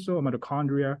the cytosol or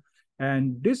mitochondria.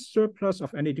 And this surplus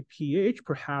of NADPH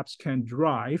perhaps can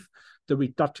drive the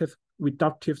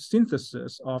reductive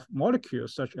synthesis of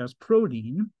molecules such as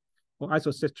proline or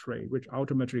isocitrate, which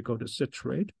ultimately go to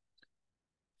citrate.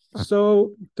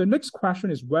 So the next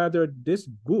question is whether this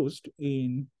boost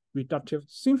in reductive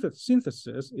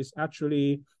synthesis is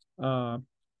actually a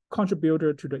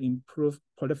contributor to the improved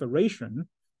proliferation.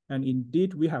 And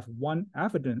indeed, we have one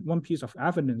piece of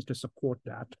evidence to support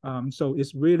that. So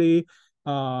it's really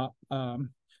a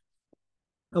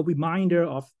reminder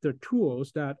of the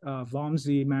tools that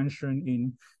Vamsi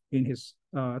mentioned in his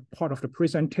part of the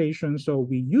presentation. So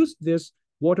we use this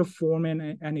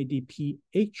water-forming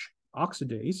NADPH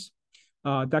oxidase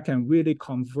that can really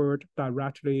convert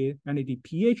directly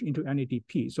NADPH into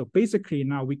NADP. So basically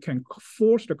now we can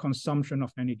force the consumption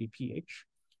of NADPH.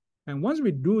 And once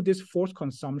we do this forced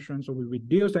consumption, so we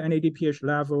reduce the NADPH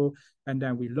level, and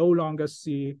then we no longer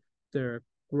see the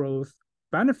growth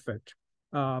benefit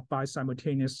by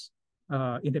simultaneous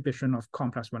inhibition of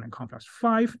complex 1 and complex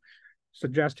 5,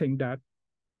 suggesting that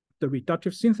the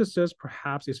reductive synthesis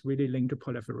perhaps is really linked to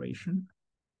proliferation.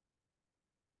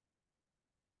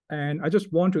 And I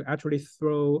just want to actually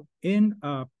throw in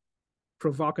a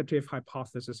provocative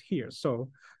hypothesis here. So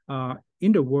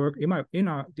in the work, in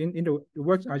the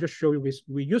work I just showed you,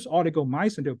 we use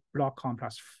oligomycin to block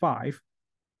complex 5,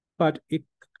 but it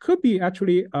could be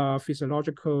actually a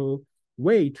physiological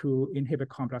way to inhibit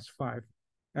complex 5.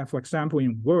 For example,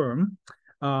 in worm,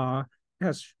 it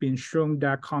has been shown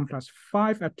that complex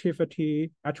 5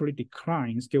 activity actually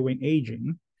declines during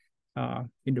aging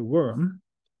in the worm.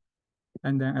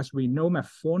 And then as we know,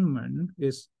 metformin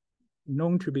is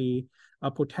known to be a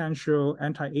potential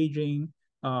anti-aging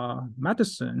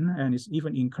medicine, and is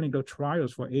even in clinical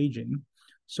trials for aging.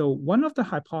 So one of the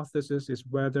hypotheses is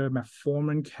whether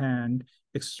metformin can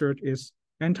exert its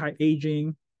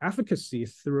anti-aging efficacy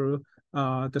through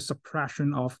the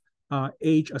suppression of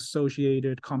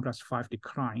age-associated complex 5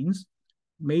 declines,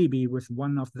 maybe with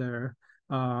one of the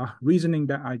reasoning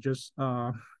that I just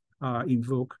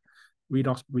invoked,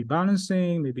 redox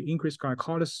rebalancing, maybe increased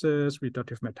glycolysis,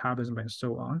 reductive metabolism, and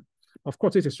so on. Of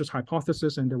course, this is just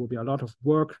hypothesis, and there will be a lot of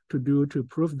work to do to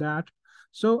prove that.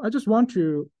 So I just want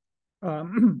to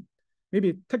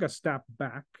maybe take a step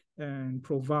back and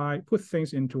put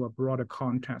things into a broader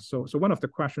context. So one of the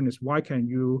questions is, why can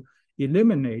you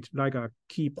eliminate like a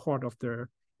key part of the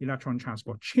electron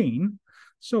transport chain?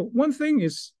 So one thing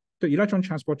is the electron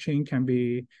transport chain can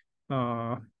be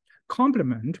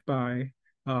complemented by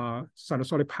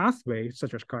cytosolic pathways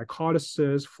such as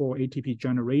glycolysis for ATP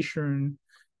generation,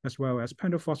 as well as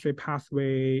pentophosphate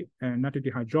pathway and nitric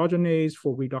dehydrogenase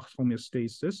for redox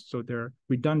homeostasis. So they're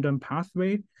redundant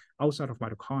pathway outside of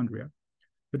mitochondria.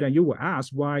 But then you will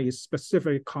ask, why is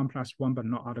specific complex 1 but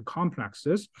not other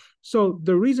complexes? So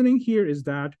the reasoning here is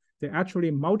that there are actually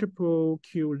multiple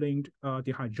Q-linked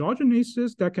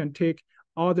dehydrogenases that can take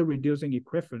other reducing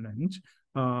equivalent.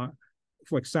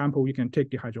 For example, you can take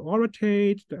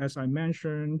dehydroorotate, as I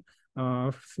mentioned,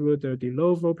 through the de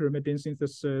novo pyrimidine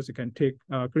synthesis. You can take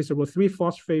glycerol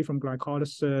 3-phosphate from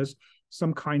glycolysis,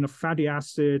 some kind of fatty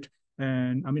acid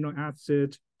and amino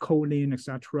acid, choline,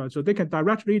 etc. So they can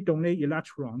directly donate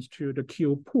electrons to the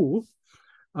Q pool,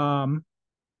 and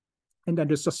then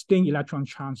to sustain electron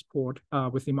transport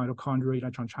within mitochondrial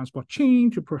electron transport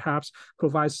chain to perhaps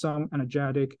provide some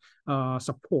energetic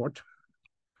support.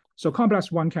 So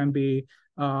complex 1 can be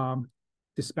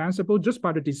dispensable just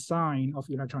by the design of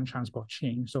electron transport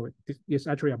chain. So it's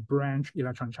actually a branch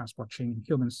electron transport chain in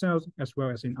human cells as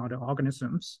well as in other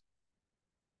organisms.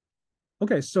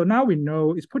 Okay, so now we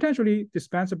know it's potentially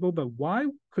dispensable, but why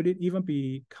could it even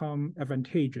become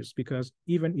advantageous? Because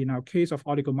even in our case of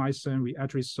oligomycin, we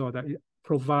actually saw that it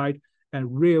provide a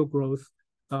real growth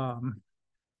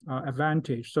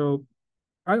advantage. So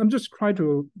I'm just trying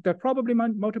to, there are probably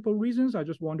multiple reasons. I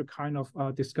just want to kind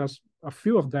of discuss a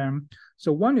few of them.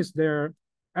 So one is there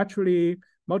actually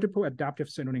multiple adaptive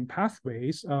signaling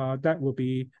pathways that will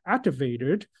be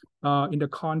activated in the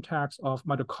context of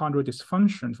mitochondrial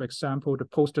dysfunction. For example, the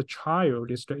poster child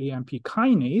is the AMP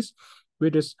kinase,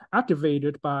 which is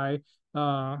activated by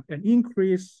an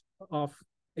increase of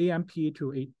AMP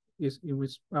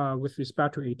with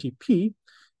respect to ATP.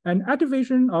 And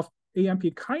activation of AMP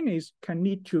kinase can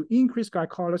lead to increased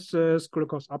glycolysis,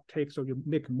 glucose uptake, so you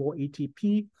make more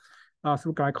ATP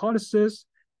through glycolysis.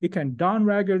 It can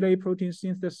downregulate protein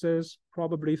synthesis,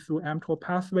 probably through mTOR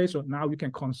pathway. So now you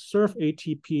can conserve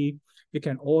ATP. It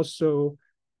can also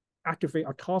activate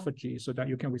autophagy so that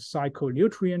you can recycle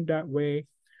nutrient that way.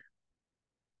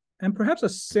 And perhaps a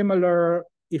similar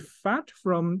effect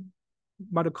from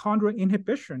mitochondrial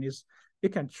inhibition is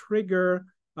it can trigger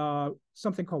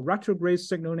something called retrograde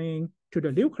signaling to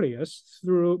the nucleus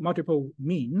through multiple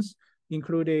means,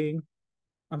 including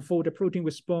unfolded protein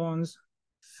response,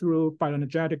 through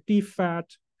bioenergetic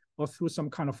defect, or through some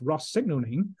kind of ROS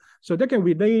signaling. So they can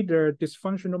relay the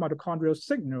dysfunctional mitochondrial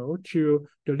signal to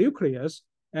the nucleus,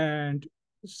 and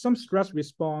some stress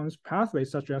response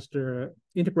pathways, such as the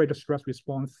integrated stress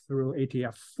response through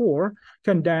ATF4,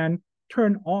 can then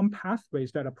turn on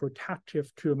pathways that are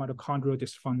protective to mitochondrial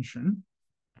dysfunction.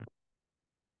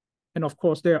 And of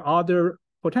course, there are other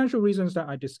potential reasons that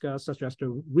I discussed, such as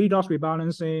the redox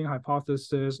rebalancing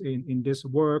hypothesis in this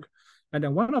work. And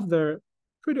then one of the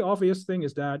pretty obvious thing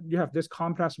is that you have this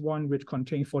complex one which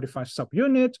contains 45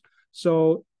 subunits.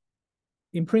 So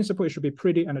in principle, it should be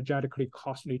pretty energetically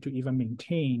costly to even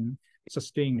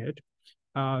sustain it.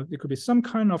 It could be some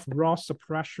kind of ROS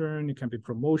suppression. It can be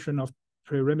promotion of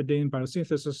pyrimidine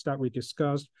biosynthesis that we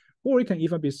discussed, or it can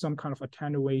even be some kind of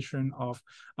attenuation of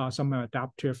some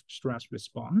adaptive stress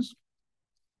response.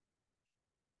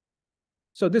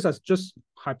 So this is just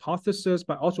hypothesis,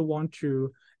 but I also want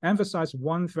to emphasize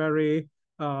one very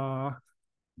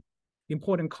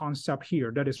important concept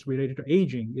here that is related to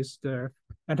aging, is the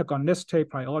antagonistic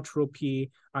pleiotropy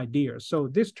idea. So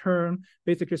this term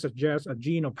basically suggests a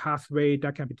gene or pathway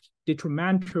that can be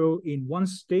detrimental in one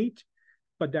state,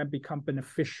 but then become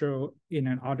beneficial in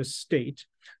another state.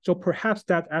 So perhaps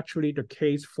that's actually the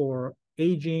case for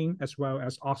aging as well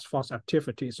as OSPHOS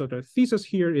activity. So the thesis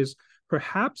here is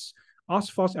perhaps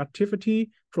OSPHOS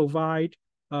activity provide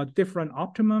a different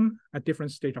optimum at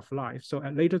different state of life. So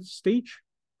at later stage,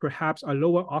 perhaps a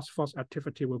lower OSPHOS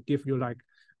activity will give you like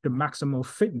the maximal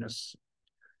fitness.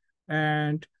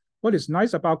 And what is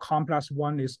nice about complex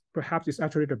one is perhaps it's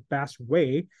actually the best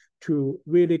way to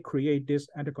really create this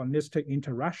antagonistic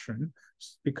interaction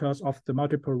because of the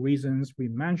multiple reasons we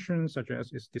mentioned, such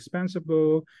as it's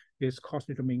dispensable, it's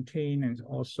costly to maintain, and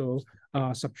also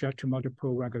subject to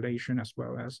multiple regulation as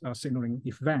well as signaling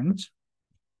event.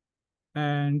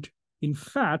 And in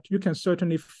fact, you can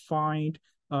certainly find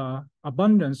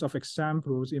abundance of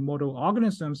examples in model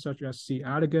organisms such as C.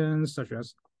 elegans, such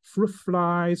as fruit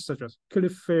flies, such as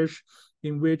killifish,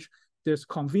 in which there's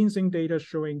convincing data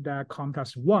showing that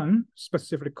complex one,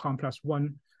 specifically complex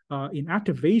one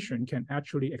inactivation, can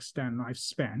actually extend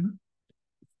lifespan.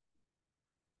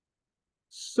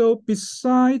 So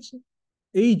besides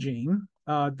aging,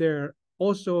 there are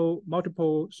also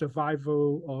multiple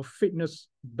survival or fitness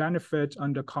benefits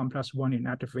under complex one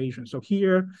inactivation. So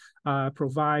here,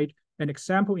 provide an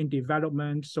example in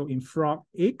development. So in frog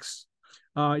eggs,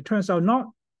 it turns out not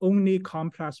only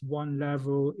complex one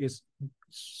level is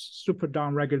super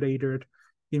downregulated.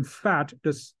 In fact,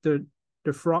 the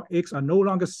frog eggs are no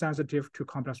longer sensitive to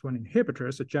complex one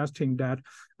inhibitors, suggesting that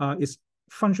its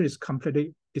function is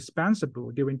completely dispensable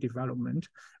during development.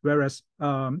 Whereas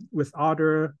with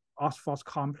other OSPHOS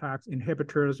complex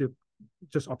inhibitors, you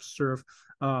just observe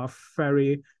a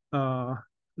very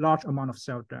large amount of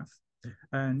cell death.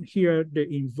 And here they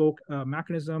invoke a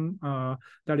mechanism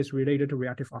that is related to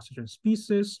reactive oxygen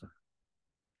species.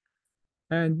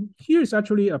 And here is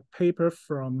actually a paper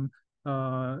from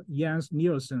Jens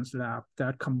Nielsen's lab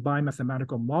that combine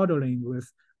mathematical modeling with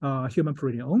human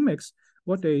proteomics.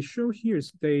 What they show here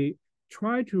is they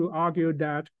try to argue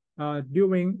that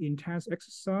during intense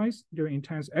exercise,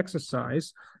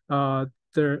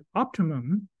 the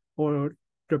optimum or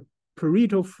the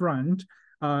parietal front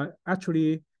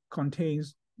actually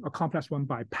contains a complex one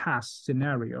bypass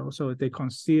scenario. So they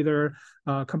consider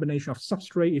a combination of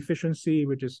substrate efficiency,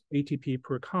 which is ATP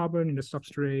per carbon in the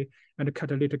substrate, and the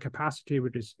catalytic capacity,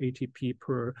 which is ATP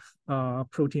per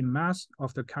protein mass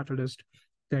of the catalyst.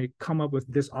 They come up with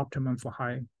this optimum for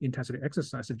high intensity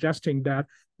exercise, suggesting that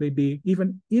maybe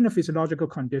even in a physiological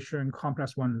condition,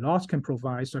 complex one loss can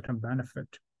provide certain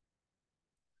benefit.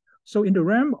 So in the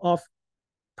realm of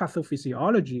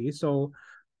pathophysiology, so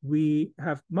we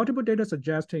have multiple data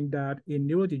suggesting that in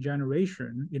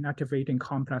neurodegeneration, inactivating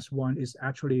complex one is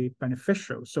actually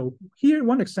beneficial. So here,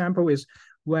 one example is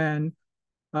when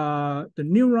the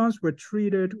neurons were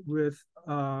treated with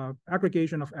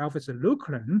aggregation of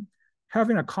alpha-synuclein,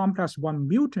 having a complex one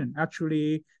mutant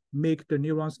actually make the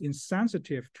neurons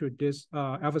insensitive to this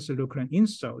alpha-synuclein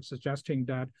insult, suggesting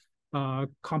that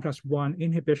complex one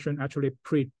inhibition actually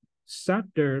preset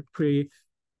their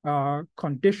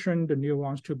condition the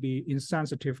neurons to be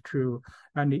insensitive to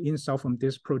any insult from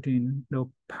this protein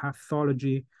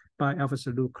pathology by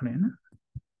alpha-synuclein.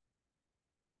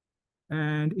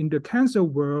 And in the cancer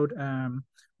world,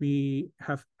 we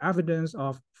have evidence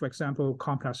of, for example,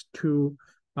 complex 2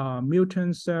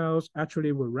 mutant cells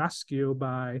actually were rescued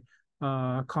by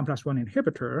complex 1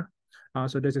 inhibitor.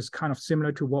 So this is kind of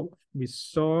similar to what we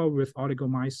saw with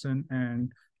oligomycin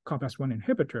and complex 1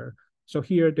 inhibitor. So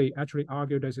here they actually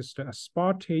argue this is the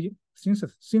aspartate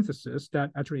synthesis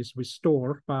that actually is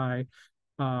restored by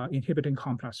inhibiting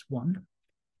complex 1.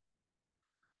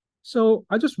 So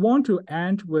I just want to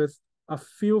end with a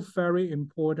few very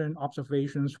important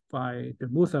observations by the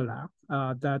Mootha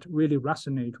lab that really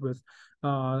resonate with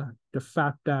the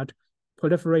fact that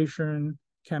proliferation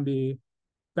can be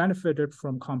benefited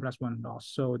from complex 1 loss.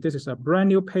 So this is a brand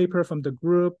new paper from the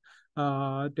group.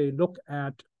 They look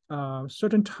at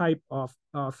certain type of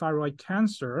thyroid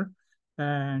cancer,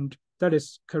 and that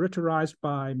is characterized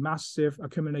by massive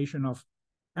accumulation of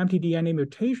mtDNA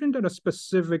mutation that are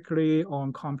specifically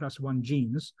on complex 1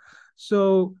 genes.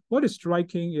 So what is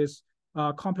striking is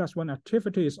complex 1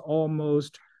 activity is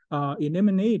almost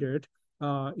eliminated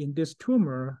in this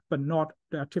tumor, but not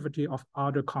the activity of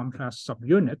other complex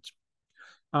subunits.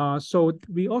 So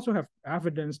we also have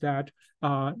evidence that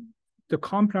the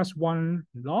complex 1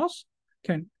 loss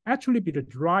can actually be the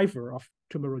driver of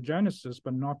tumorigenesis,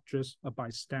 but not just a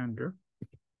bystander.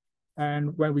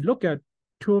 And when we look at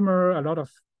tumor, a lot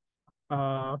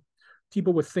of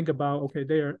people would think about, okay,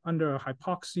 they are under a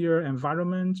hypoxia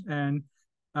environment. And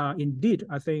indeed,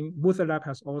 I think Mootha lab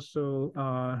has also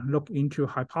looked into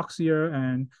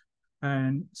hypoxia,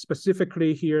 and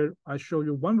specifically here, I show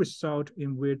you one result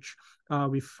in which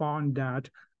we found that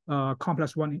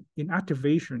complex 1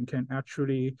 inactivation can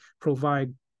actually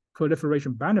provide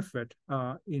proliferation benefit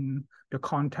in the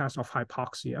context of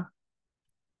hypoxia.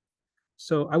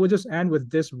 So I would just end with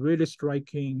this really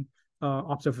striking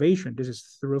observation. This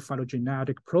is through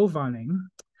phylogenetic profiling.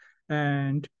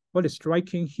 And what is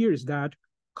striking here is that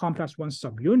complex 1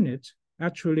 subunit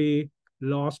actually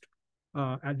lost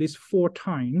at least 4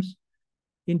 times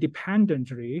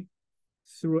independently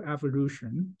through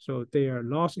evolution. So they are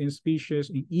lost in species,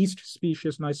 in yeast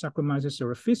species like Saccharomyces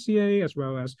cerevisiae, as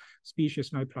well as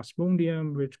species like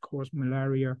Plasmodium, which cause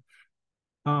malaria.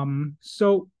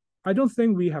 So I don't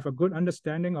think we have a good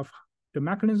understanding of the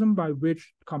mechanism by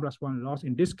which complex 1 loss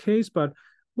in this case, but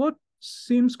what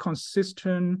seems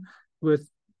consistent with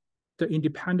the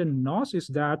independent loss is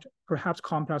that perhaps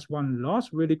complex 1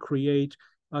 loss really create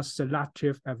a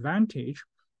selective advantage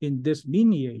in these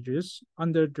lineages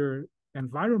under the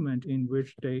environment in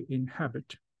which they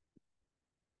inhabit.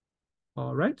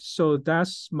 All right, so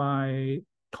that's my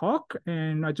talk,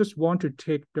 and I just want to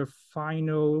take the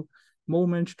final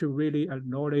moment to really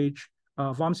acknowledge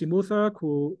Vamsi Mootha,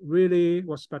 who really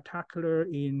was spectacular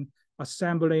in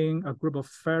assembling a group of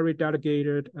very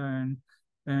dedicated and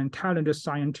talented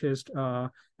scientists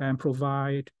and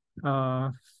provide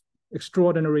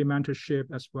extraordinary mentorship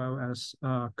as well as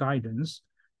guidance.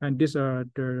 And these are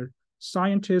the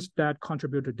scientists that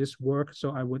contribute to this work.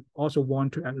 So I would also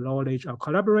want to acknowledge our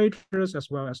collaborators as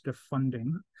well as the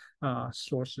funding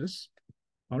sources.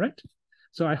 All right.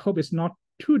 So I hope it's not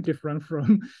too different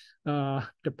from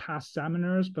the past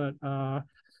seminars, but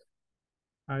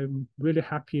I'm really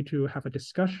happy to have a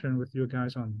discussion with you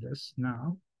guys on this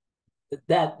now.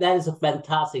 That is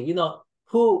fantastic. You know,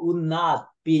 who would not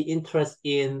be interested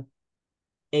in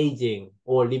aging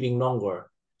or living longer?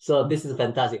 So this is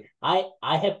fantastic. I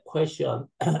have question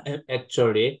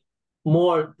actually,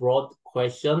 more broad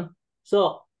question.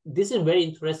 So this is very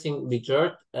interesting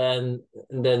result, and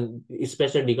then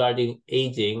especially regarding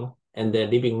aging and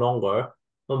then living longer.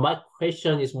 But my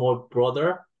question is more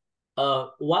broader.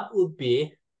 What would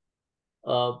be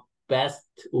a best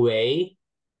way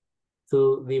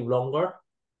to live longer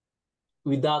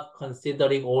without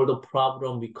considering all the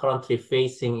problems we currently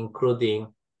facing, including,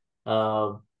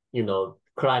 you know,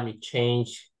 climate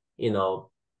change, you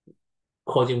know,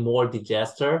 causing more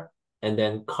disaster, and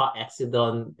then car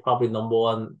accident, probably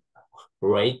 #1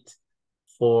 rate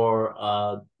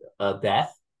for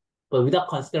death. But without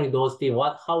considering those things,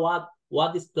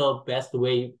 what is the best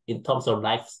way in terms of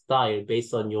lifestyle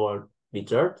based on your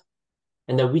result?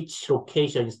 And then which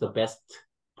location is the best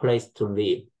place to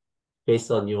live based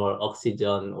on your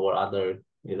oxygen or other,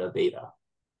 you know, data?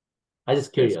 I'm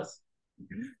just curious.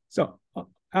 So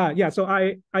yeah, so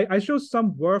I showed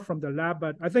some work from the lab,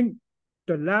 but I think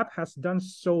the lab has done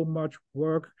so much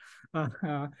work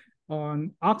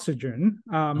on oxygen.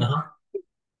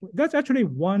 That's actually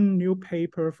one new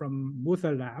paper from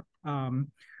Mootha lab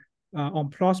on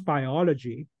pulse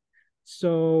biology.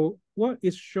 So what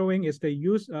it's showing is they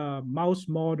use a mouse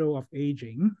model of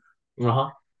aging.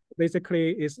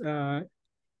 Basically, it's a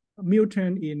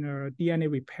mutant in a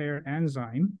DNA repair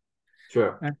enzyme.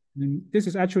 Sure. And this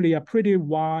is actually a pretty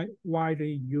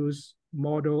widely used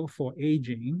model for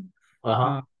aging.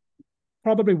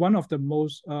 Probably one of the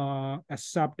most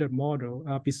accepted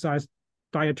model besides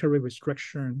dietary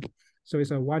restriction. So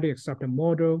it's a widely accepted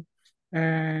model.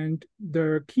 And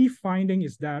the key finding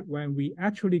is that when we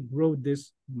actually grow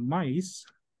these mice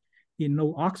in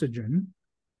low oxygen,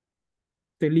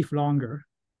 they live longer.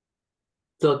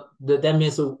 So that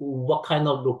means what kind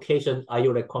of location are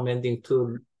you recommending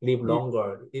to live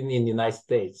longer in the United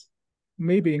States?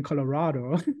 Maybe in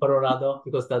Colorado. Colorado,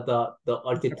 because the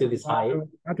altitude is high.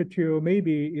 Altitude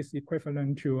maybe is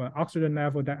equivalent to an oxygen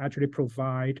level that actually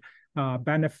provide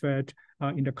benefit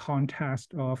in the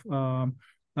context of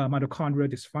mitochondrial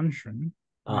dysfunction.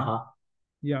 Right?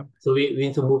 Yeah. So we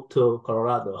need to move to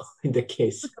Colorado in the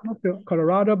case. Move to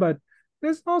Colorado, but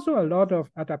there's also a lot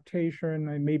of adaptation.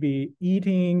 Like maybe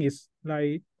eating is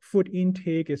like food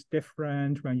intake is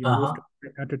different when you move to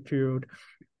high altitude.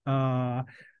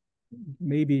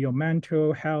 Maybe your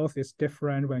mental health is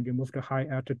different when you move to high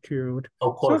altitude.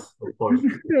 Of course.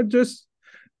 They're just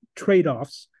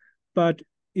trade-offs. But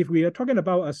if we are talking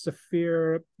about a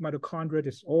severe mitochondrial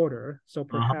disorder, so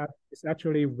perhaps it's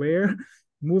actually where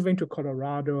moving to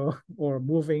Colorado or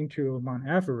moving to Mount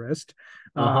Everest,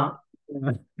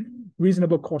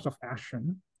 reasonable course of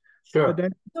action. Sure. But then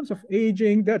in terms of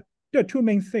aging, there are two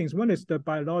main things. One is the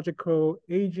biological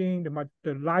aging, the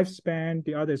lifespan.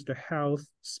 The other is the health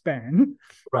span.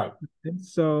 Right. And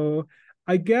so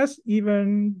I guess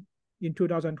even in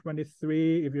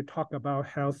 2023, if you talk about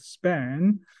health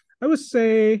span, I would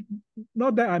say,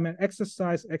 not that I'm an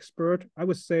exercise expert, I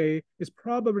would say it's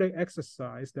probably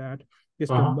exercise that is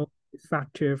the most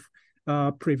effective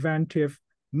preventive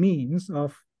means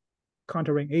of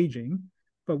countering aging.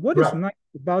 But what is nice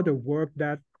about the work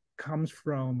that comes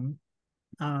from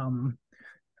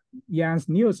Jens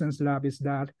Nielsen's lab is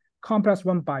that complex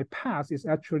 1 bypass is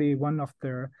actually one of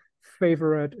their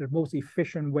favorite, most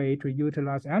efficient way to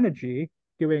utilize energy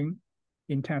during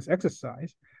intense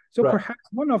exercise. So perhaps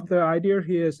one of the ideas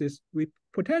here is we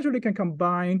potentially can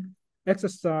combine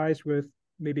exercise with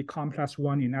maybe complex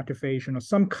 1 inactivation or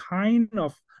some kind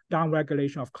of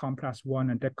downregulation of complex 1,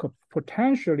 and that could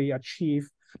potentially achieve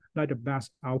like the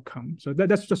best outcome. So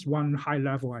that's just one high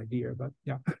level idea, but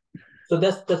yeah. So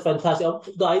that's fantastic.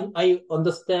 I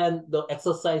understand the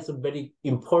exercise is very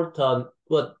important,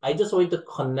 but I just want to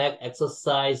connect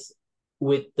exercise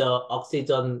with the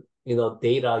oxygen,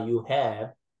 data you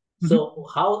have. So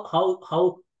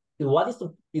what is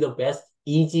the best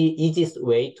easiest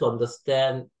way to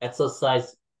understand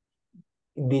exercise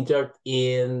result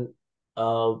in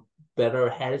better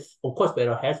health? Of course,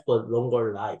 better health, but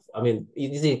longer life. I mean,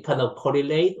 is it kind of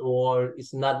correlate, or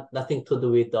it's nothing to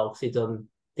do with the oxygen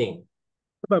thing?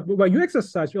 But when you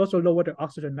exercise, you also lower the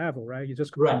oxygen level, right? You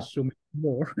just consume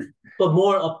more. But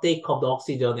more uptake of the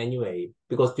oxygen anyway,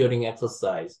 because during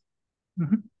exercise.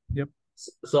 Yep.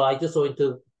 So I just want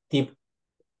to kind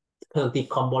of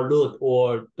deconvolute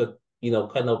or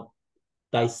kind of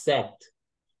dissect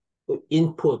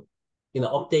input,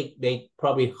 uptake rate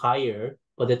probably higher,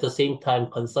 but at the same time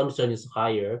consumption is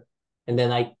higher. And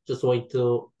then I just want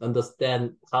to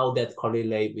understand how that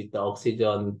correlate with the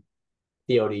oxygen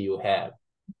theory you have.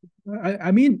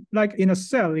 I mean, like in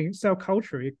cell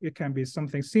culture, it can be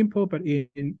something simple, but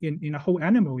in a whole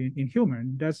animal, in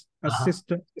human, that's a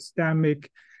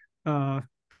systemic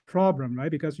problem,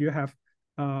 right? Because you have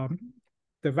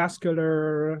the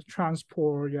vascular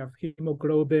transport, you have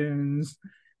hemoglobins,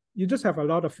 you just have a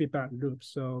lot of feedback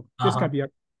loops. So this can be a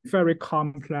very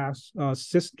complex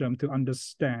system to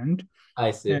understand.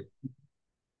 I see. And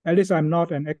at least I'm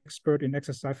not an expert in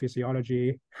exercise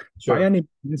physiology by any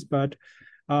means, but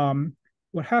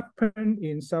what happened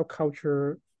in cell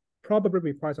culture probably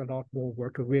requires a lot more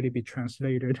work to really be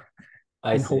translated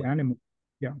in whole animal.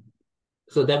 Yeah.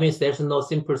 So that means there's no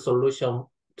simple solution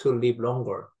to live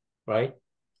longer, right?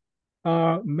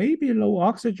 Maybe low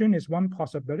oxygen is one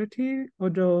possibility,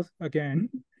 although again,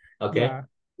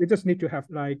 we just need to have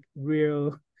like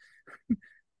real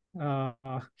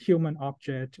human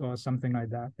object or something like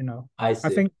that, I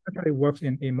think it actually works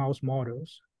in mouse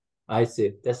models. I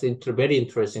see. That's very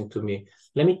interesting to me.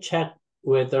 Let me check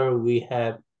whether we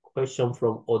have question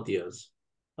from audience.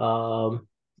 Let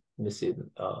me see.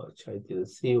 I didn't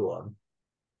see one.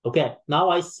 Okay, now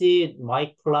I see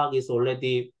my clock is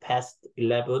already past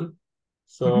 11.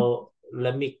 So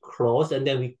let me close, and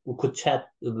then we could chat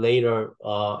later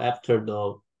after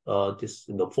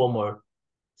the formal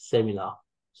seminar.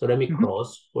 So let me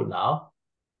close for now.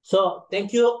 So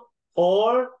thank you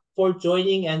all for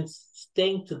joining and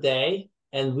staying today.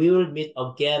 And we will meet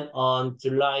again on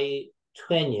July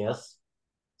 20th,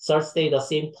 Thursday, the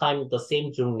same time, the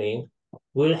same Zoom link.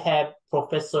 We'll have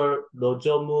Professor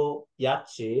Nozomu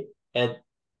Yachi at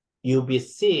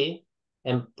UBC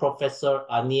and Professor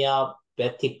Ania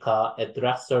Betika at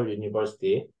Drexel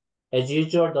University. As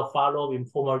usual, the follow-up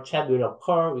informal chat will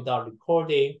occur without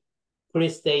recording.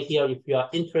 Please stay here if you are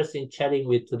interested in chatting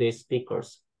with today's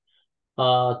speakers.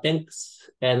 Thanks,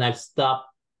 and I've stopped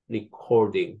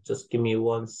recording. Just give me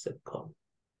 1 second.